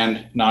they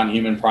banned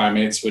non-human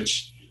primates,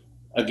 which,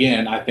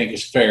 again, I think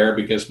is fair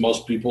because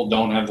most people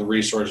don't have the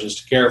resources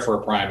to care for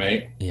a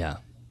primate. Yeah.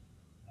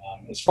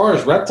 As far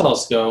as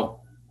reptiles go,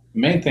 the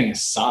main thing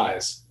is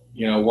size.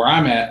 Where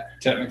I'm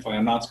at, technically,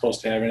 I'm not supposed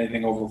to have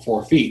anything over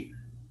 4 feet,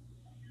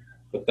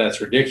 but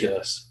that's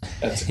ridiculous.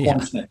 That's a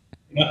corn snake.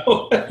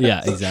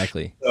 Yeah,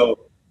 exactly. So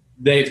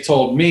they've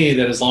told me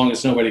that as long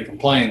as nobody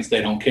complains,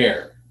 they don't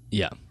care.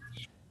 Yeah.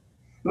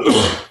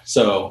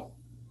 So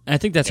I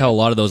think that's how a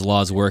lot of those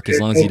laws work. As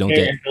long as you don't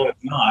get until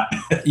it's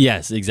not.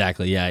 Yes,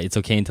 exactly. Yeah, it's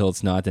okay until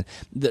it's not. And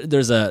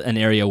there's an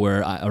area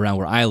around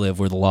where I live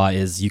where the law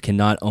is you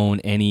cannot own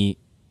any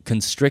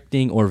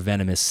constricting or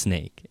venomous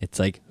snake. It's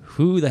like,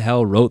 who the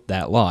hell wrote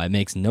that law? It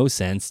makes no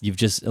sense. You've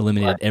just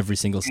eliminated every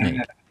single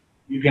snake.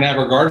 You can have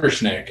a garter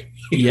snake.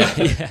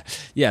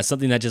 Yeah,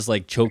 something that just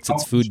like chokes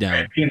its food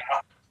down.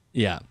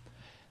 Yeah.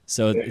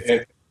 So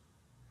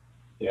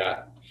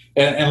yeah.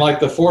 And like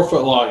the 4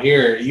 foot law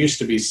here, it used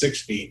to be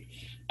 6 feet.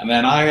 And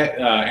then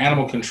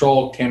animal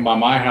control came by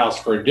my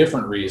house for a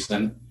different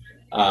reason,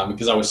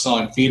 because I was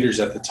selling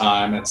feeders at the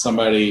time, and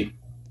somebody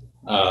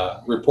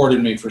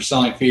reported me for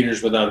selling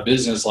feeders without a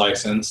business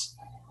license.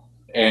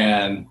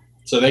 And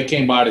so they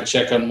came by to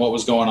check on what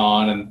was going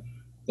on, and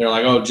they're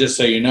like, oh, just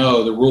so you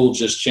know, the rule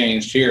just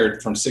changed here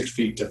from 6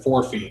 feet to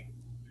 4 feet.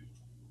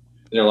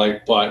 They're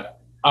like,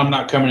 but I'm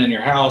not coming in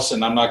your house,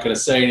 and I'm not going to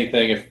say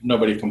anything if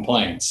nobody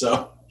complains.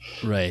 So.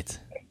 Right.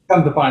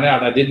 Come to find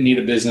out, I didn't need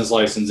a business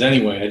license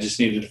anyway. I just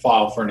needed to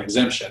file for an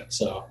exemption.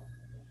 So,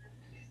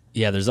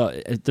 yeah, that's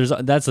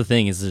the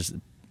thing is there's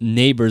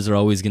neighbors are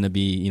always going to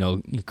be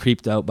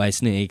creeped out by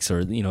snakes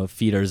or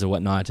feeders or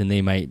whatnot, and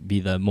they might be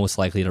the most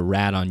likely to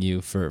rat on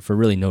you for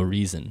really no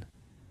reason.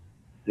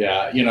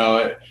 Yeah,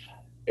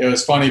 it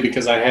was funny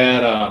because I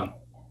had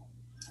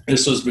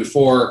this was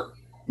before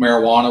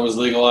marijuana was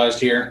legalized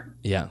here.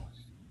 Yeah,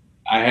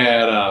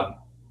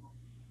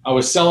 I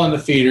was selling the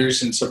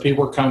feeders, and so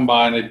people were coming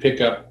by and they'd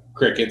pick up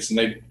crickets and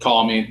they'd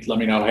call me, let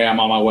me know, hey, I'm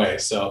on my way.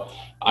 So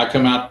I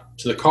come out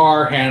to the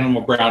car, hand them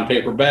a brown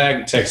paper bag,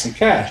 and take some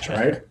cash,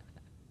 right?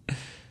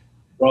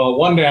 Well,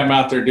 one day I'm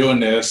out there doing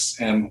this,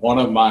 and one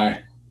of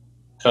my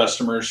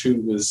customers who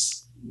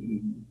was,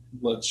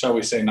 shall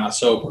we say, not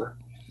sober,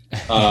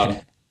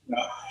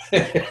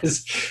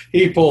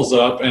 he pulls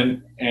up,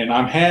 and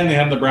I'm handing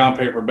him the brown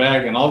paper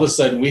bag, and all of a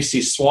sudden we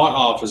see SWAT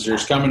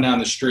officers coming down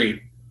the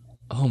street.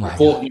 Oh my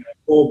God.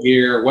 Full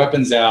gear,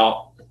 weapons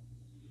out,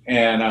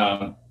 and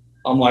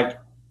I'm like,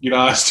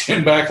 I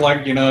stand back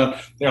like,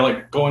 they're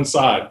like, go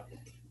inside.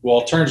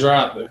 Well, it turns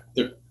out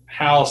the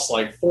house,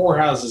 like 4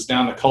 houses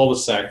down the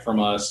cul-de-sac from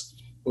us,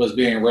 was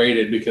being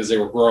raided because they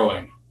were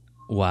growing.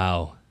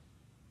 Wow.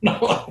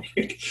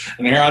 And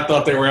here I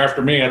thought they were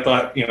after me. I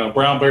thought,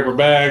 brown paper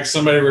bags,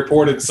 somebody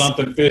reported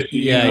something fishy.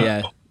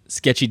 Yeah.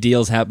 Sketchy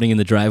deals happening in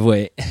the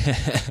driveway.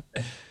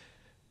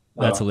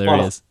 That's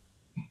hilarious.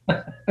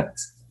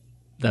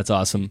 That's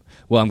awesome.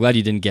 Well, I'm glad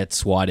you didn't get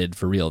swatted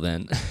for real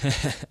then.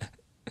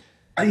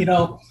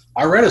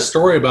 I read a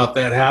story about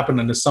that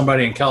happening to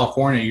somebody in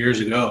California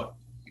years ago,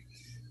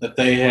 that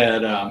they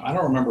had, I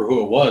don't remember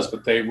who it was,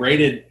 but they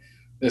raided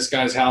this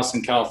guy's house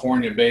in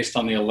California based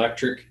on the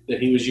electric that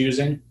he was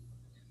using.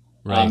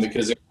 Right.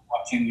 Because they were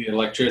watching the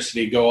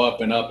electricity go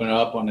up and up and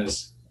up on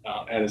his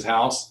at his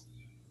house.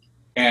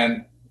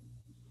 And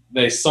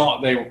they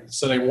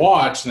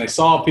watched and they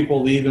saw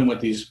people leaving with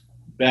these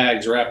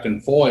bags wrapped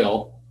in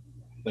foil.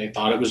 They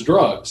thought it was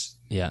drugs.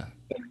 Yeah.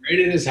 They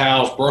raided his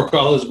house, broke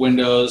all his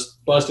windows,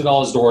 busted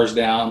all his doors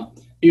down.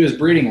 He was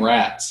breeding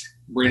rats,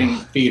 breeding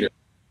feeder.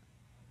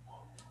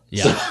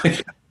 Yeah.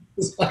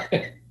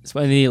 So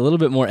I need a little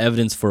bit more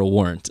evidence for a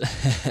warrant.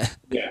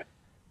 Yeah.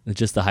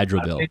 Just the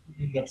hydro bill. I think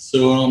he ended up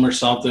suing him or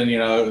something. It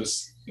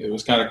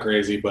was kind of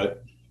crazy,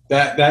 but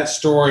that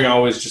story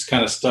always just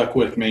kind of stuck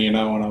with me.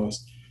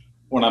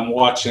 When I'm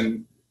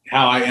watching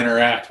how I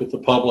interact with the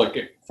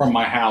public from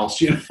my house.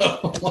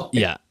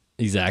 Yeah.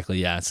 Exactly,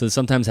 yeah. So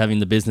sometimes having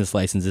the business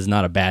license is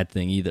not a bad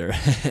thing either.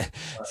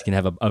 You can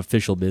have an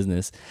official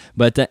business.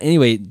 But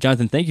anyway,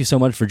 Johnothan, thank you so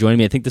much for joining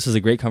me. I think this was a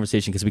great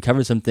conversation because we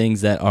covered some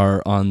things that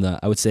are on the,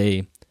 I would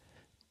say,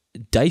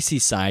 dicey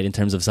side in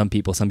terms of some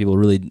people. Some people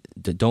really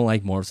don't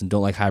like morphs and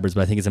don't like hybrids,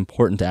 but I think it's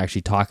important to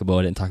actually talk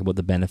about it and talk about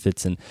the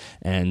benefits and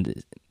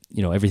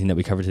everything that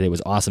we covered today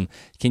was awesome.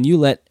 Can you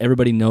let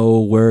everybody know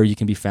where you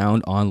can be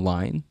found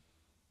online?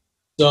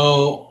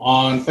 So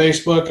on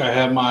Facebook, I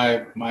have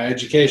my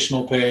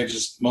educational page.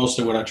 Is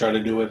mostly what I try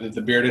to do with it,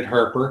 the Bearded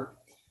Herper.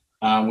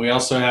 We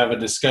also have a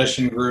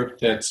discussion group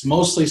that's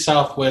mostly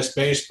Southwest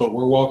based, but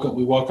we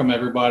welcome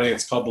everybody.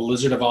 It's called the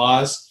Lizard of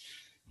Oz.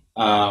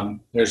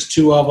 There's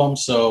 2 of them,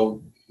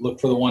 so look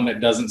for the one that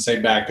doesn't say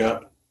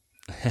backup.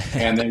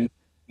 And then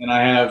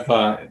I have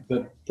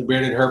the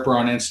Bearded Herper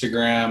on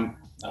Instagram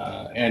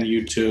and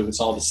YouTube. It's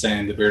all the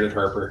same, the Bearded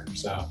Herper.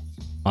 So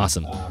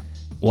awesome.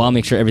 Well, I'll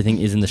make sure everything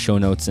is in the show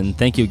notes. And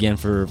thank you again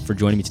for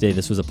joining me today.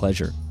 This was a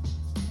pleasure.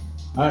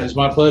 It's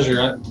my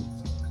pleasure.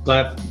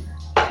 Glad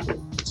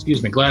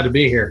to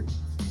be here.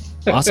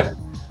 Awesome.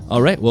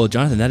 All right. Well,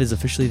 Johnothan, that is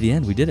officially the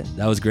end. We did it.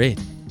 That was great.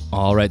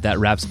 All right, that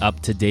wraps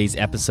up today's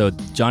episode.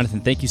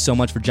 Johnothan, thank you so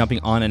much for jumping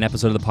on an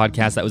episode of the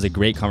podcast. That was a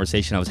great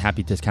conversation. I was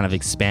happy to kind of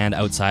expand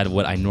outside of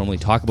what I normally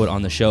talk about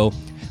on the show.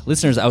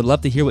 Listeners, I would love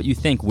to hear what you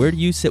think. Where do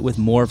you sit with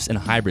morphs and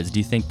hybrids? Do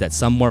you think that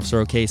some morphs are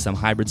okay, some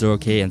hybrids are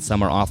okay, and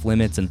some are off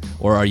limits?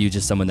 Or are you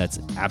just someone that's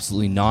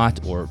absolutely not,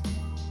 or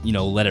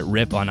let it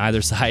rip on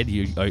either side?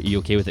 Are you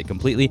okay with it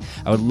completely?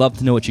 I would love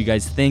to know what you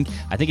guys think.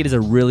 I think it is a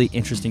really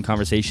interesting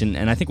conversation,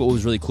 and I think what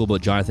was really cool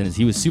about Johnothan is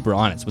he was super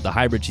honest. With the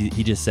hybrids,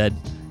 he just said,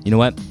 you know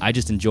what, I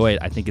just enjoy it.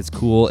 I think it's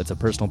cool. It's a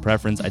personal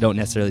preference. I don't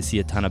necessarily see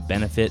a ton of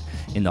benefit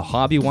in the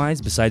hobby-wise,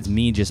 besides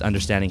me just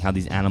understanding how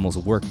these animals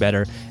work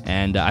better,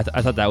 and I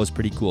thought that was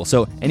pretty cool.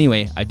 So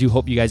anyway, I do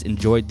hope you guys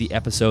enjoyed the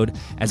episode.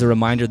 As a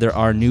reminder, there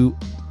are new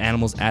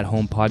Animals at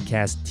Home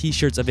podcast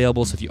t-shirts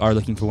available, so if you are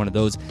looking for one of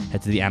those,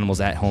 head to the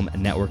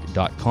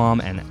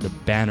animalsathome.network.com, and the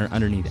banner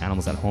underneath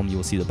Animals at Home, you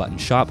will see the button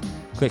shop.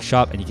 Click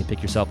shop and you can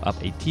pick yourself up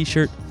a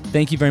t-shirt.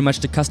 Thank you very much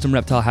to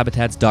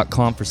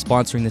CustomReptileHabitats.com for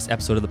sponsoring this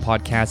episode of the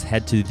podcast.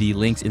 Head to the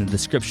links in the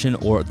description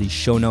or the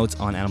show notes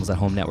on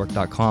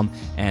animalsathomenetwork.com,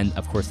 and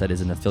of course that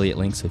is an affiliate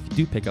link, so if you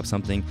do pick up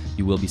something,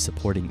 you will be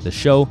supporting the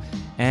show.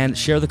 And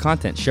share the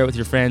content. Share it with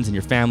your friends and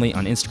your family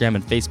on Instagram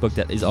and Facebook.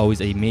 That is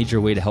always a major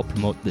way to help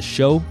promote the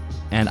show.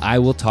 And I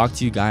will talk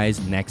to you guys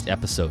next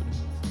episode.